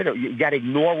to get rid of it. You've got to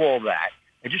ignore all that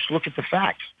and just look at the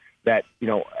facts that,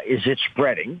 is it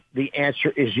spreading? The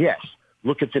answer is yes.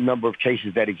 Look at the number of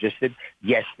cases that existed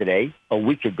yesterday, a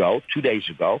week ago, 2 days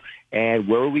ago, and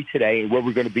where are we today and where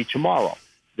we're going to be tomorrow.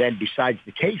 Then besides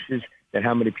the cases, then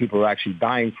how many people are actually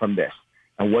dying from this?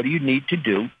 And what do you need to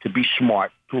do to be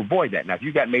smart to avoid that? Now, if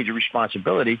you've got major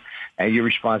responsibility and you're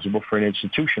responsible for an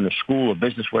institution, a school, a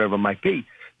business, whatever it might be,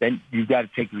 then you've got to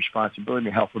take the responsibility and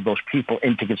the health of those people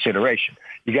into consideration.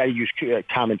 You got to use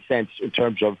common sense in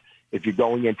terms of if you're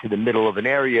going into the middle of an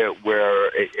area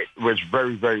where it's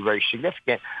very, very, very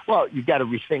significant, well, you've got to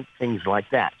rethink things like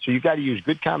that. So you've got to use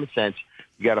good common sense.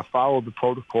 You got to follow the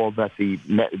protocol that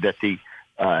the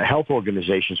health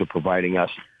organizations are providing us.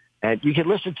 And you can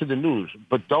listen to the news,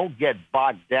 but don't get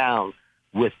bogged down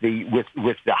with the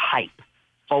hype.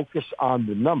 Focus on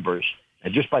the numbers.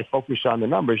 And just by focusing on the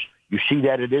numbers, you see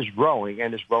that it is growing,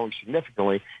 and it's growing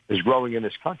significantly. It's growing in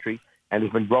this country, and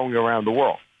it's been growing around the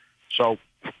world. So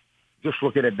just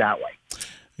look at it that way.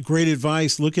 Great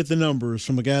advice. Look at the numbers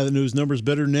from a guy that knows numbers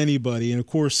better than anybody. And, of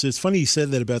course, it's funny you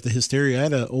said that about the hysteria. I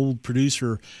had an old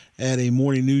producer at a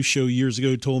morning news show years ago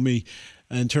who told me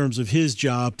in terms of his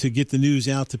job to get the news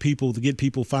out to people, to get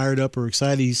people fired up or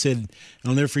excited. He said,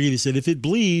 I'll never forget, he said, if it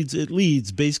bleeds, it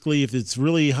leads. Basically, if it's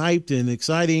really hyped and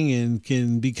exciting and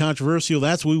can be controversial,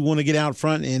 that's what we want to get out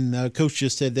front. And Coach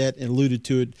just said that and alluded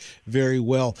to it very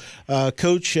well.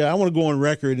 Coach, I want to go on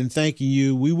record in thanking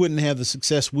you. We wouldn't have the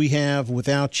success we have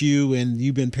without you, and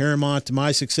you've been paramount to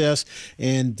my success.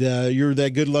 And you're that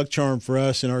good luck charm for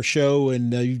us and our show,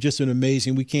 and you've just been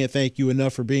amazing. We can't thank you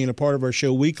enough for being a part of our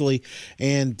show weekly.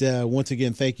 And once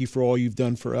again, thank you for all you've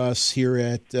done for us here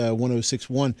at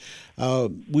 1061.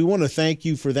 We want to thank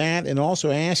you for that and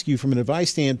also ask you from an advice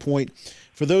standpoint,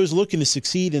 for those looking to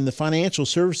succeed in the financial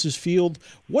services field,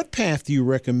 what path do you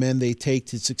recommend they take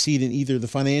to succeed in either the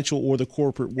financial or the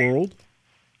corporate world?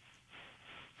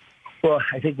 Well,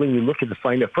 I think when you look at the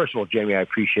finance, first of all, Jamie, I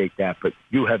appreciate that, but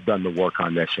you have done the work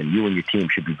on this, and you and your team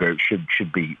should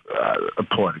be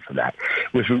applauded for that.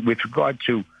 With regard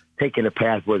to taking a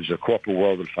path, whether it's the corporate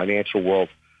world or the financial world,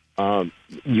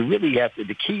 you really have to,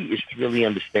 the key is to really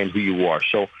understand who you are.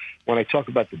 So when I talk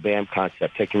about the BAM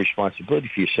concept, taking responsibility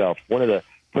for yourself, one of the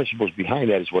principles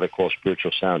behind that is what I call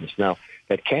spiritual soundness. Now,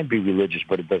 that can be religious,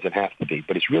 but it doesn't have to be.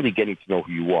 But it's really getting to know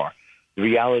who you are. The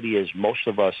reality is most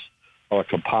of us are a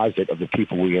composite of the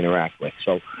people we interact with.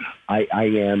 So I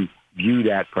am viewed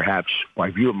at perhaps, or I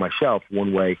view it myself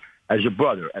one way, as a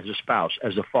brother, as a spouse,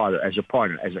 as a father, as a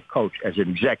partner, as a coach, as an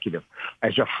executive,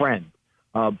 as a friend,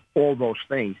 all those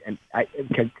things, and I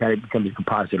can kind of become the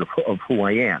composite of who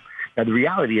I am. Now, the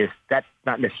reality is that's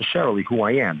not necessarily who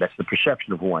I am. That's the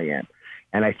perception of who I am.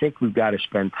 And I think we've got to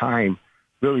spend time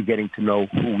really getting to know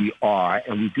who we are.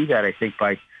 And we do that, I think,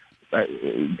 by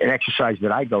an exercise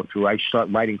that I go through. I start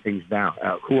writing things down.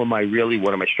 Who am I really?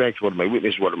 What are my strengths? What are my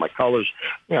weaknesses? What are my colors?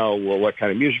 Well, what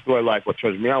kind of music do I like? What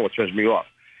turns me on? What turns me off?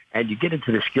 And you get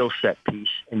into the skill set piece,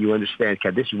 and you understand,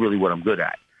 okay, this is really what I'm good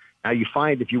at. Now, you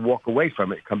find if you walk away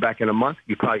from it, come back in a month,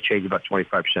 you probably change about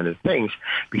 25% of the things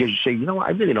because you say, you know what,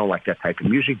 I really don't like that type of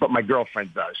music, but my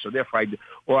girlfriend does. So therefore,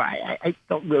 I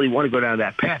don't really want to go down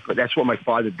that path, but that's what my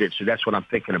father did, so that's what I'm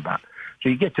thinking about. So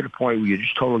you get to the point where you're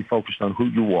just totally focused on who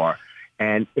you are.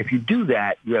 And if you do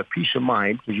that, you have peace of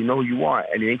mind because you know who you are,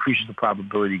 and it increases the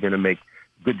probability you're going to make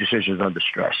good decisions under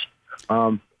stress.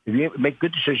 If you make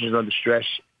good decisions under stress,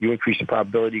 you increase the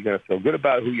probability you're going to feel good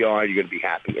about who you are, and you're going to be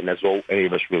happy, and that's all any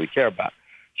of us really care about.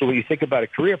 So when you think about a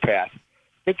career path,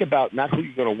 think about not who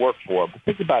you're going to work for, but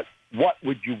think about what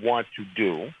would you want to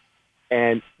do,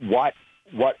 and what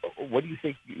do you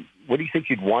think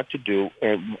you'd want to do,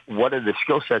 and what are the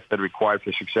skill sets that are required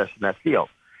for success in that field.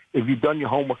 If you've done your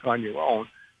homework on your own,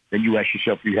 then you ask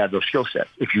yourself if you have those skill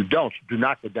sets. If you don't, do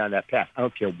not go down that path. I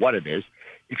don't care what it is.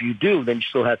 If you do, then you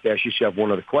still have to ask yourself one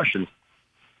other question,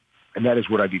 and that is,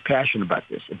 would I be passionate about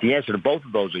this? If the answer to both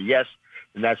of those are yes,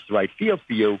 then that's the right field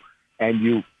for you, and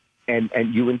you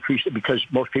increase it because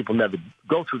most people never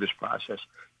go through this process.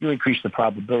 You increase the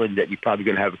probability that you're probably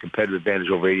going to have a competitive advantage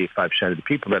over 85% of the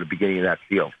people that are beginning in that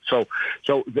field. So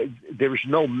there is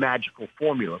no magical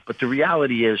formula, but the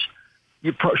reality is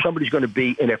somebody's going to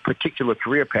be in a particular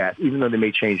career path, even though they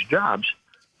may change jobs,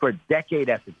 for decade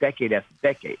after decade after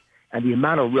decade. And the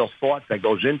amount of real thought that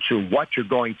goes into what you're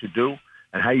going to do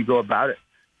and how you go about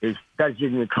it doesn't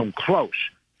even come close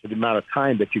to the amount of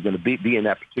time that you're going to be in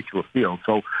that particular field.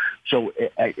 So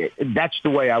that's the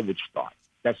way I would start.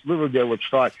 That's literally the way I would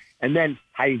start. And then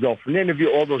how you go from the interview,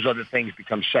 all those other things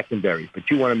become secondary. But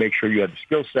you want to make sure you have the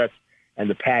skill sets and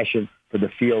the passion for the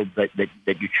field that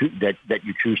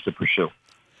you choose to pursue.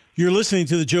 You're listening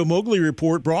to the Joe Mowgli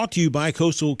Report, brought to you by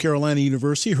Coastal Carolina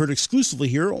University, heard exclusively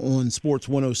here on Sports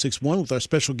 106.1 with our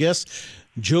special guest,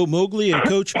 Joe Mowgli. And,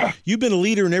 Coach, you've been a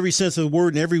leader in every sense of the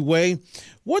word, in every way.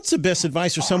 What's the best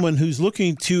advice for someone who's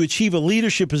looking to achieve a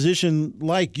leadership position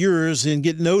like yours and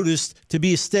get noticed to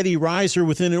be a steady riser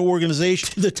within an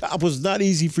organization? The top was not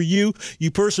easy for you.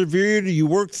 You persevered, you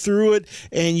worked through it,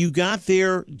 and you got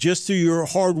there just through your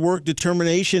hard work,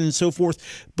 determination, and so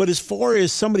forth. But as far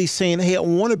as somebody saying, hey, I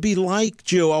want to be like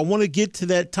Joe, I want to get to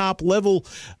that top level,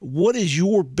 what is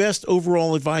your best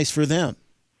overall advice for them?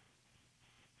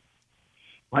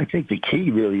 I think the key,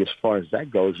 really, as far as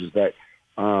that goes, is that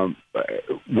if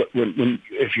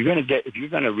you're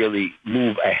going to really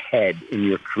move ahead in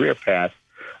your career path,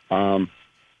 all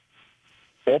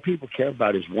people care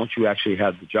about is once you actually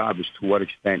have the job, is to what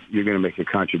extent you're going to make a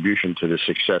contribution to the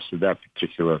success of that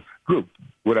particular group,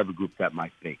 whatever group that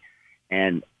might be,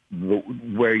 and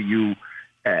where you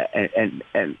and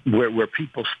where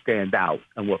people stand out,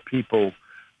 and what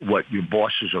your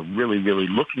bosses are really, really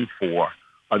looking for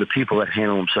are the people that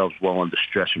handle themselves well under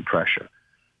stress and pressure.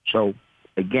 So,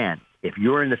 again, if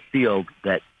you're in the field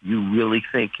that you really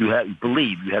think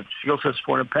believe you have skill sets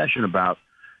for and passion about,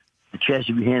 the chance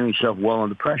of you handling yourself well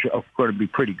under pressure are going to be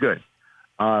pretty good.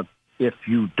 If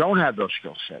you don't have those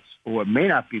skill sets, or it may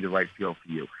not be the right field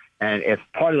for you, and if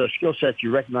part of those skill sets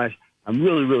you recognize, I'm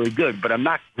really, really good, but I'm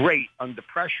not great under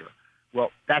pressure,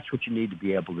 well, that's what you need to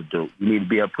be able to do. You need to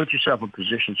be able to put yourself in a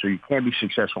position so you can be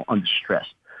successful under stress,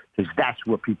 because that's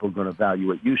where people are going to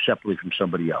evaluate you separately from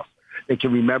somebody else. They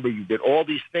can remember you did all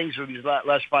these things over these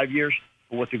last 5 years,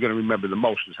 but what they're going to remember the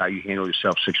most is how you handled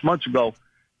yourself 6 months ago,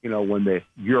 when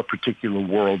your particular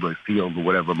world or field or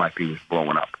whatever it might be was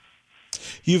blowing up.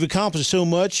 You've accomplished so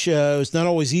much. It's not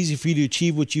always easy for you to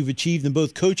achieve what you've achieved in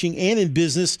both coaching and in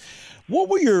business. What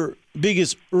were your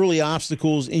biggest early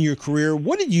obstacles in your career?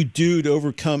 What did you do to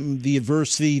overcome the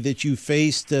adversity that you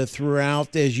faced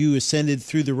throughout as you ascended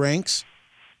through the ranks?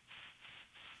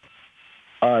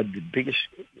 The biggest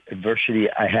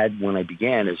adversity I had when I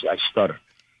began is I stutter.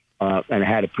 And I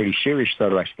had a pretty serious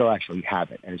stutter. I still actually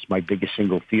have it, and it's my biggest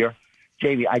single fear.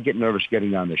 Jamie, I get nervous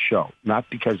getting on the show, not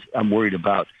because I'm worried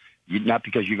about you, not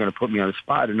because you're going to put me on the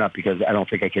spot, or not because I don't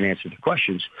think I can answer the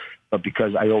questions, but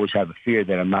because I always have a fear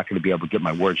that I'm not going to be able to get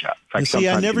my words out. In fact, see,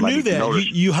 I never knew that.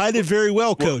 You hide it very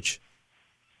well, Coach.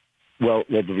 Well,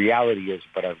 the reality is,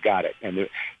 but I've got it. And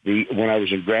when I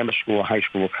was in grammar school, high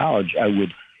school, or college, I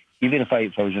would, even if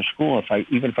I was in school,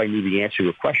 even if I knew the answer to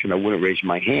a question, I wouldn't raise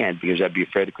my hand because I'd be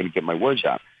afraid I couldn't get my words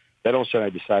out. Then all of a sudden I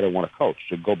decided I want to coach.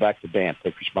 So go back to band,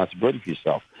 take responsibility for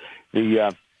yourself.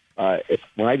 When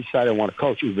I decided I want to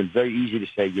coach, it would have been very easy to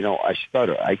say, I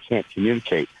stutter. I can't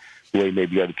communicate the way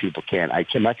maybe other people can. I'm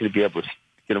not going to be able to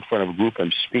get in front of a group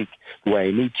and speak the way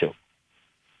I need to.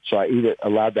 So I either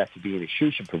allowed that to be an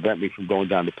excuse and prevent me from going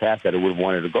down the path that I would have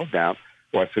wanted to go down,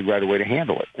 or I figured out a way to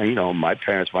handle it. And, my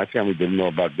parents, my family didn't know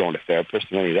about going to therapist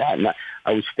and any of that. And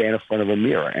I would stand in front of a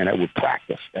mirror, and I would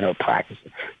practice,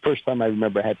 First time I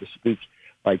remember I had to speak,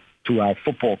 to our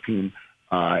football team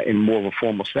in more of a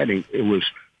formal setting,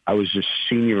 I was a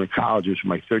senior in college. It was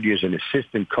my third year as an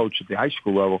assistant coach at the high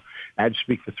school level. I had to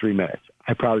speak for 3 minutes.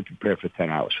 I probably prepared for 10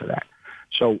 hours for that.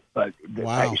 So,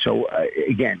 wow.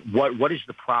 Again, what is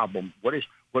the problem? What is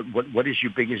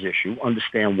your biggest issue?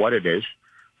 Understand what it is.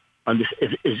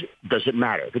 Does it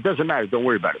matter? If it doesn't matter, don't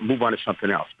worry about it. Move on to something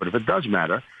else. But if it does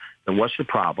matter, then what's the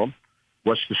problem?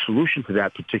 What's the solution to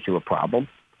that particular problem?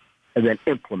 And then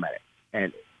implement it.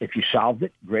 And if you solved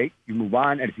it, great, you move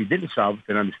on. And if you didn't solve it,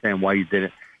 then understand why you did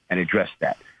it and address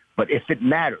that. But if it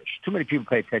matters, too many people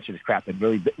pay attention to this crap. It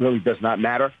really does not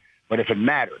matter. But if it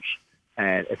matters,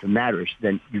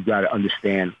 then you've got to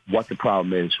understand what the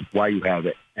problem is, why you have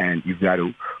it, and you've got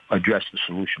to address the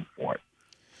solution for it.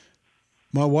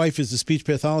 My wife is a speech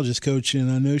pathologist coach,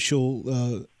 and I know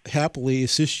she'll happily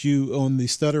assist you on the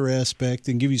stutter aspect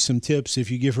and give you some tips if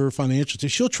you give her financial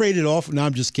tips. She'll trade it off. No,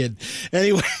 I'm just kidding.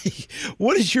 Anyway,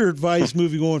 what is your advice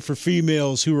moving on for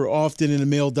females who are often in a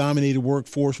male-dominated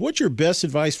workforce? What's your best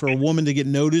advice for a woman to get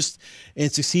noticed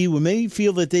and succeed when many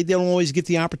feel that they don't always get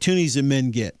the opportunities that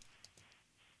men get?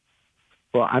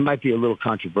 Well, I might be a little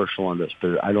controversial on this,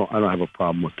 but I don't have a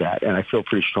problem with that, and I feel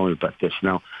pretty strongly about this.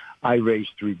 Now, I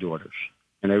raised 3 daughters.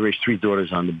 And I raised 3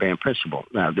 daughters on the BAM principle.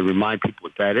 Now, to remind people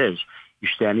what that is, you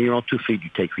stand on your own 2 feet, you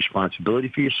take responsibility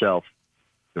for yourself,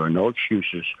 there are no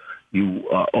excuses, you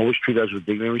always treat others with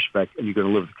dignity and respect, and you're going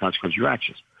to live with the consequences of your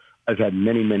actions. I've had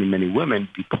many, many, many women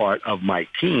be part of my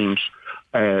teams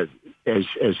as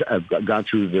I've gone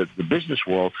through the business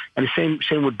world, and the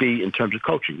same would be in terms of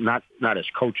coaching, not as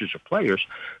coaches or players,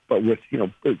 but with,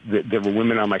 there were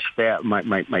women on my staff,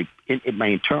 my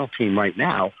internal team right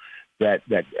now,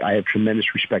 that I have tremendous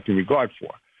respect and regard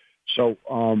for. So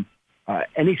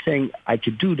anything I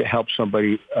could do to help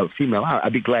somebody, a female out,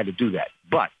 I'd be glad to do that.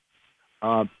 But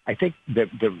I think that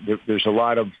there's a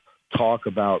lot of talk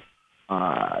about,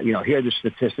 here are the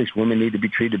statistics, women need to be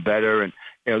treated better, and,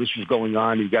 this is going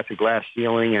on, you've got the glass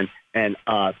ceiling, and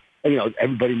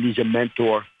everybody needs a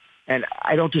mentor. And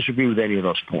I don't disagree with any of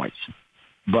those points.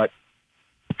 But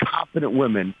competent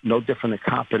women, no different than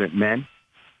competent men,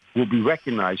 will be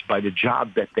recognized by the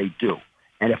job that they do.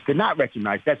 And if they're not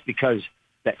recognized, that's because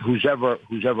that who's ever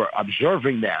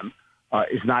observing them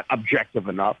is not objective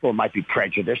enough, or might be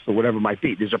prejudiced, or whatever it might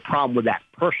be. There's a problem with that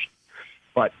person.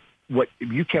 But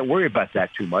you can't worry about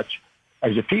that too much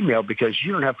as a female, because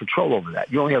you don't have control over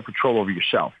that. You only have control over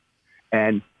yourself.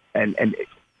 And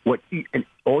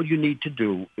all you need to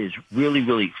do is really,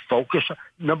 really focus.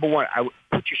 Number one, I would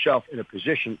put yourself in a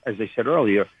position, as I said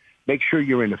earlier, make sure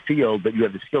you're in a field that you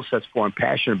have the skill sets for and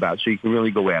passionate about, so you can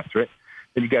really go after it.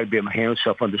 Then you got to be able to handle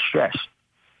yourself under stress.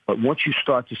 But once you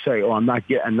start to say, "Oh, I'm not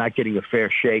getting a fair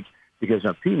shake because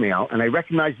I'm female," and I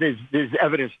recognize there's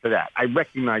evidence to that. I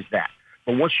recognize that.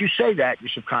 But once you say that, you're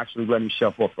subconsciously letting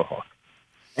yourself off the hook,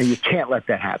 and you can't let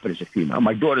that happen as a female.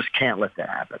 My daughters can't let that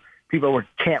happen. People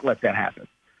can't let that happen,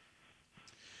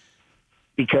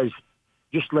 because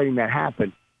just letting that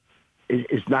happen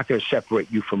is not going to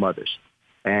separate you from others.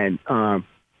 And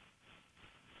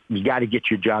you got to get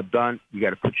your job done. You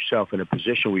got to put yourself in a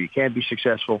position where you can be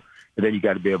successful, and then you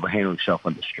got to be able to handle yourself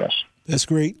under stress. That's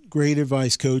great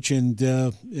advice, Coach. And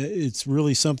it's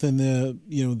really something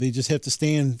they just have to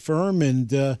stand firm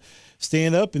and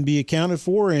stand up and be accounted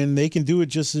for, and they can do it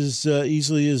just as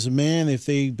easily as a man if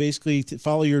they basically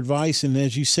follow your advice and,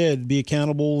 as you said, be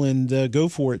accountable and go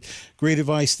for it. Great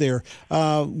advice there.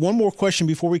 One more question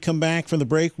before we come back from the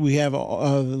break. We have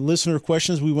listener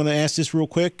questions. We want to ask this real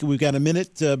quick. We've got a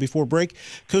minute before break.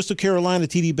 Coastal Carolina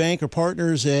TD Bank are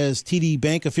partners as TD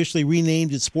Bank officially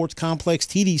renamed its sports complex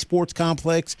TD Sports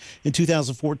Complex in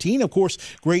 2014. Of course,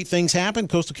 great things happen.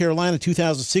 Coastal Carolina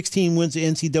 2016 wins the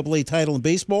NCAA title in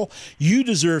baseball. You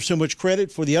deserve so much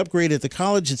credit for the upgrade at the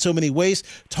college in so many ways.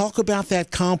 Talk about that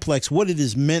complex, what it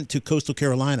has meant to Coastal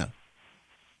Carolina.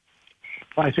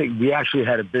 Well, I think we actually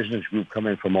had a business group come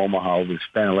in from Omaha. We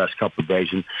spent the last couple of days,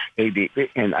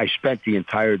 and I spent the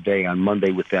entire day on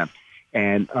Monday with them.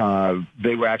 And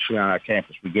they were actually on our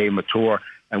campus. We gave them a tour,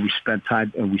 and we spent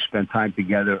time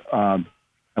together.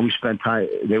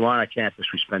 They were on our campus.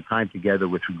 We spent time together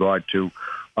with regard to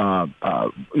what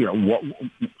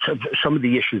some of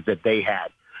the issues that they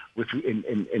had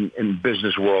in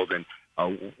business world, and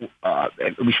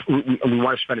we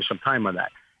want to spend some time on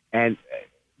that. And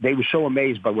they were so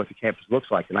amazed by what the campus looks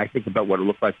like. And I think about what it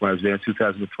looked like when I was there in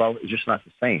 2012. It's just not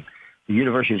the same. The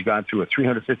university has gone through a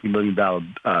 $350 million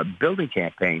building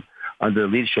campaign under the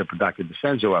leadership of Dr.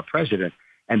 DeCenzo, our president,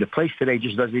 and the place today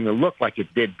just doesn't even look like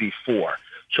it did before.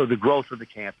 So the growth of the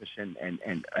campus and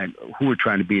who we're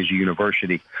trying to be as a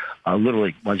university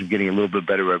literally winds up getting a little bit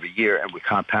better every year, and we're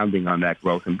compounding on that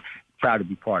growth, and proud to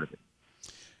be part of it.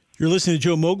 You're listening to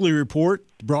Joe Mowgli Report,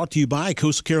 brought to you by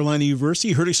Coastal Carolina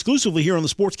University, heard exclusively here on the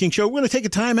Sports King Show. We're going to take a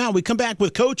time out. We come back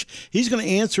with Coach. He's going to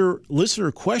answer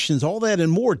listener questions, all that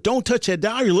and more. Don't touch that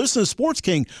dial. You're listening to Sports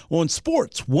King on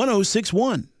Sports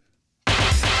 1061.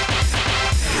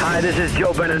 Hi, this is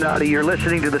Joe Beninati. You're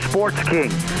listening to the Sports King,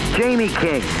 Jamie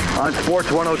King, on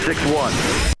Sports 1061.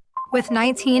 With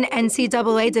 19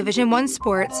 NCAA Division I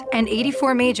sports and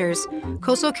 84 majors,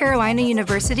 Coastal Carolina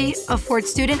University affords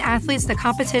student-athletes the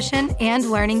competition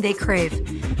and learning they crave.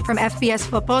 From FBS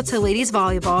football to ladies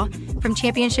volleyball, from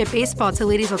championship baseball to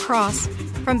ladies lacrosse,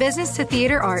 from business to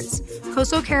theater arts,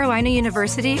 Coastal Carolina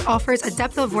University offers a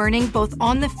depth of learning both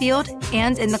on the field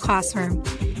and in the classroom.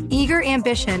 Eager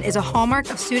ambition is a hallmark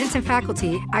of students and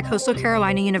faculty at Coastal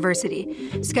Carolina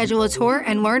University. Schedule a tour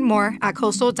and learn more at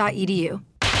coastal.edu.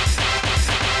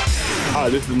 Hi,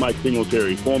 this is Mike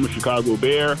Singletary, former Chicago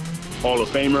Bear, Hall of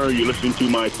Famer. You're listening to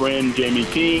my friend Jamie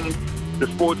King, the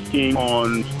Sports King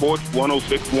on Sports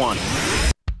 1061.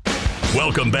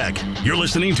 Welcome back. You're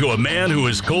listening to a man who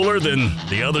is cooler than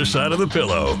the other side of the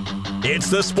pillow. It's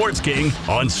the Sports King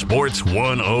on Sports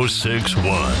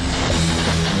 1061.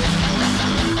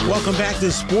 Welcome back to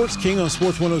the Sports King on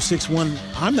Sports 1061.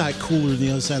 I'm not cooler than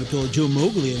the other side of the pillow. Joe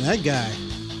Mowgli and that guy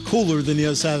cooler than the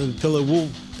other side of the pillow. We'll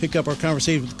pick up our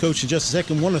conversation with the coach in just a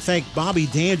second. I want to thank Bobby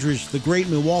Dandridge, the great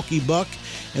Milwaukee Buck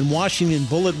and Washington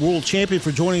Bullet world champion,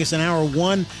 for joining us in hour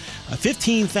one.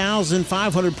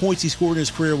 15,500 points he scored in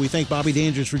his career. We thank Bobby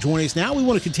Dandridge for joining us. Now we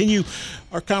want to continue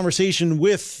our conversation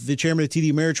with the chairman of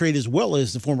TD Ameritrade as well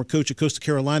as the former coach of Coastal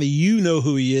Carolina. You know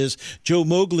who he is, Joe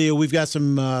Mowgli. We've got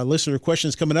some listener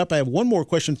questions coming up. I have one more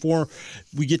question before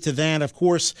we get to that. Of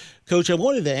course, Coach, I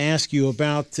wanted to ask you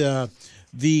about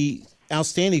the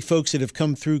outstanding folks that have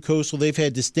come through Coastal. They've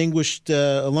had distinguished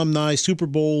alumni, Super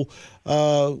Bowl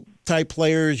type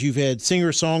players. You've had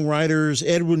singer-songwriters,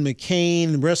 Edwin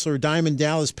McCain, wrestler Diamond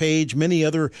Dallas Page, many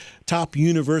other top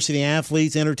university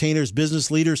athletes, entertainers, business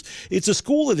leaders. It's a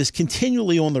school that is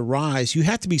continually on the rise. You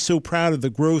have to be so proud of the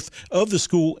growth of the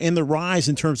school and the rise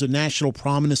in terms of national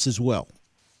prominence as well.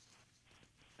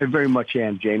 I very much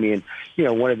am, Jamie. And, you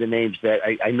know, one of the names that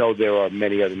I know there are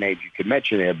many other names you could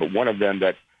mention there, but one of them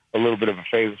that a little bit of a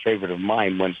favorite of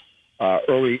mine when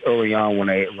early on when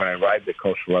I arrived at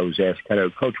Coastal, I was asked,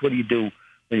 Coach, what do you do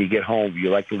when you get home? Do you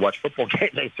like to watch football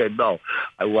games? They said, no.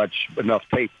 I watch enough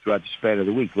tape throughout the span of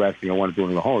the week. The last thing I want to do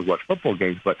in the home is watch football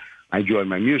games, but I enjoy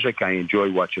my music. I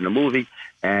enjoy watching a movie,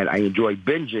 and I enjoy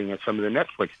binging at some of the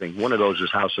Netflix things. One of those is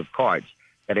House of Cards,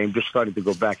 and I'm just starting to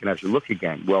go back and actually look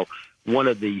again. Well, one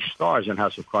of the stars in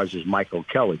House of Cards is Michael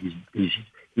Kelly.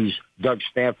 He's Doug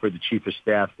Stanford, the chief of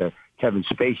staff to Kevin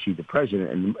Spacey, the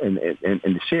president in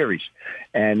the series.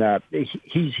 And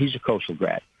he's a Coastal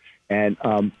grad. And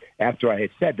after I had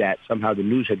said that, somehow the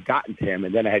news had gotten to him,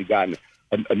 and then I had gotten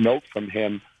a note from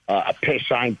him, a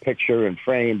signed picture and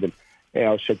framed, and, you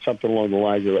know, said something along the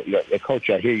lines of,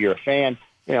 Coach, I hear you're a fan.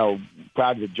 You know,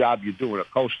 proud of the job you're doing at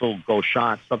Coastal, go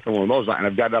Sean, something along those lines. And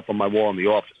I've got it up on my wall in the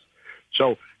office.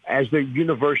 So as the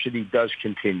university does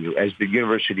continue, as the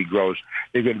university grows,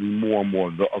 there are going to be more and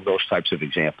more of those types of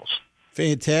examples.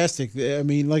 Fantastic. I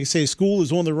mean, like I say, school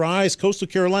is on the rise. Coastal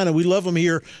Carolina, we love them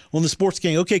here on the Sports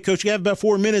King. Okay, Coach, you have about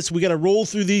 4 minutes. We got to roll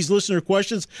through these listener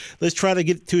questions. Let's try to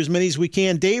get to as many as we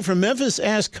can. Dave from Memphis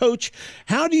asked, Coach,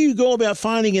 how do you go about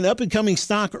finding an up-and-coming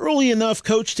stock early enough,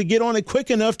 Coach, to get on it quick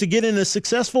enough to get in a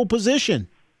successful position?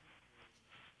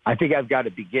 I think I've got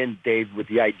to begin, Dave, with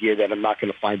the idea that I'm not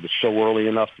going to find it so early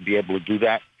enough to be able to do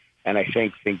that. And I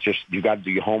think just you got to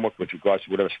do your homework with regards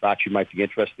to whatever stocks you might be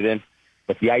interested in.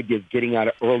 But the idea of getting on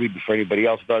it early before anybody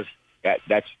else does,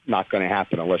 that's not going to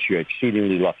happen unless you're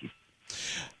exceedingly lucky.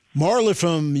 Marla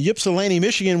from Ypsilanti,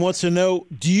 Michigan wants to know,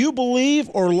 do you believe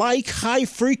or like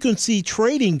high-frequency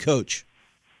trading, Coach?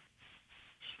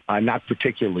 Not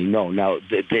particularly, no. Now,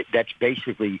 that's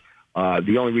basically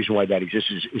the only reason why that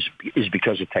exists is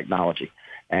because of technology.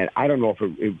 And I don't know if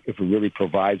it really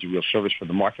provides a real service for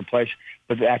the marketplace,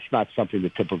 but that's not something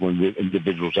that typical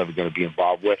individuals are ever going to be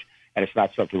involved with. And it's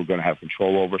not something we're going to have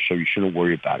control over, so you shouldn't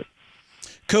worry about it.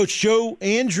 Coach Joe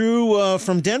Andrew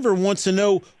from Denver wants to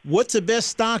know, what's the best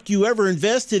stock you ever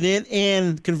invested in?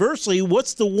 And conversely,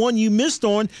 what's the one you missed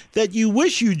on that you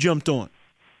wish you jumped on?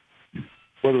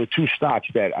 Well, there were two stocks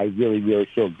that I really, really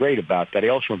feel great about that I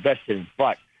also invested in,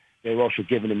 but they were also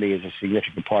given to me as a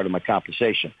significant part of my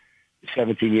compensation.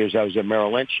 17 years I was at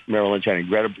Merrill Lynch. Merrill Lynch had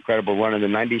an incredible run in the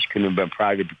 90s. Couldn't have been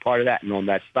proud to be part of that and own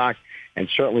that stock. And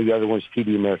certainly the other one's TD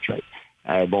Ameritrade.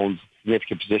 I've owned a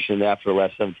significant position in that for the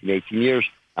last 17, 18 years.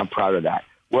 I'm proud of that.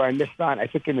 Where I missed on, I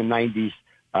think in the 90s,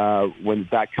 when the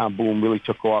dot-com boom really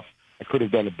took off, I could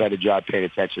have done a better job paying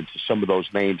attention to some of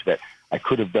those names that I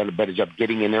could have done a better job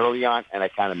getting in early on, and I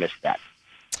kind of missed that.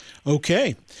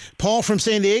 Okay. Paul from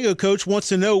San Diego, Coach, wants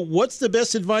to know, what's the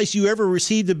best advice you ever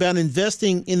received about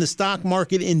investing in the stock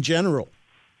market in general?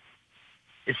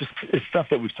 It's stuff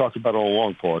that we've talked about all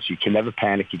along, Paul. So you can never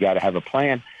panic. You got to have a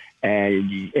plan,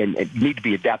 and you need to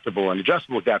be adaptable and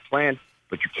adjustable with that plan,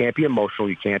 but you can't be emotional.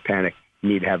 You can't panic. You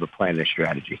need to have a plan and a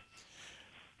strategy.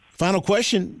 Final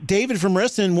question. David from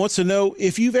Reston wants to know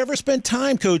if you've ever spent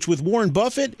time, Coach, with Warren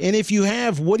Buffett, and if you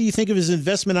have, what do you think of his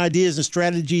investment ideas and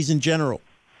strategies in general?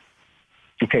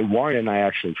 Okay, Warren and I are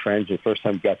actually friends. The first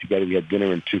time we got together, we had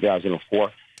dinner in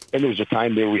 2004. Then there was a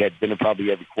time there we had dinner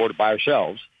probably every quarter by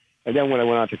ourselves. And then when I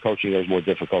went on to coaching, it was more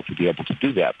difficult to be able to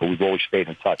do that. But we've always stayed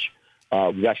in touch.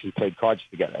 We've actually played cards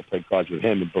together. I played cards with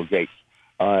him and Bill Gates.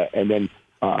 So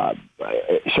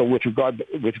with regard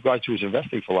to his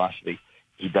investing philosophy,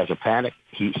 he doesn't panic.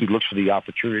 He looks for the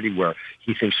opportunity where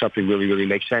he thinks something really, really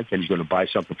makes sense, and he's going to buy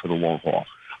something for the long haul.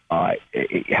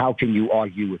 How can you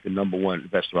argue with the number one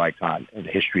investor icon in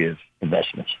the history of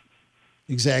investments?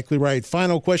 Exactly right.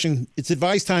 Final question. It's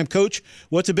advice time, Coach.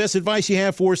 What's the best advice you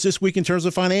have for us this week in terms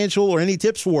of financial or any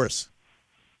tips for us?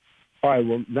 All right.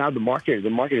 Well, now the market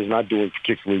is not doing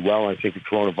particularly well. I think the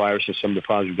coronavirus and some of the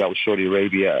problems we've got with Saudi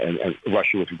Arabia and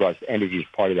Russia with regards to energy is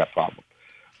part of that problem.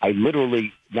 I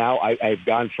literally now I've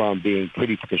gone from being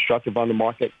pretty constructive on the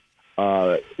market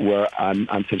where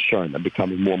I'm concerned. I'm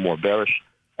becoming more and more bearish.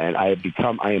 And I am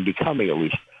becoming at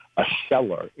least a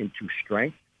seller into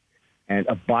strength and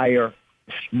a buyer,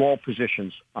 small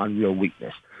positions on real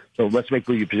weakness. So let's make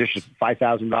your position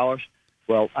 $5,000.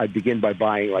 Well, I begin by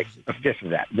buying like a fifth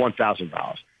of that,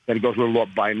 $1,000. Then it goes a little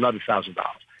up by another $1,000.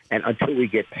 And until we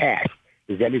get past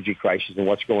this energy crisis and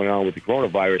what's going on with the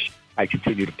coronavirus, I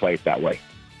continue to play it that way.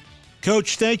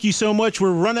 Coach, thank you so much.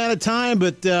 We're running out of time,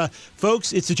 but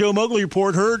folks, it's the Joe Mowgli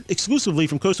Report, heard exclusively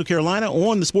from Coastal Carolina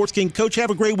on the Sports King. Coach, have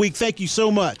a great week. Thank you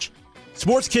so much.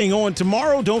 Sports King on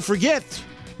tomorrow. Don't forget,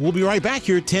 we'll be right back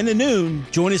here at 10 to noon.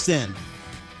 Join us then.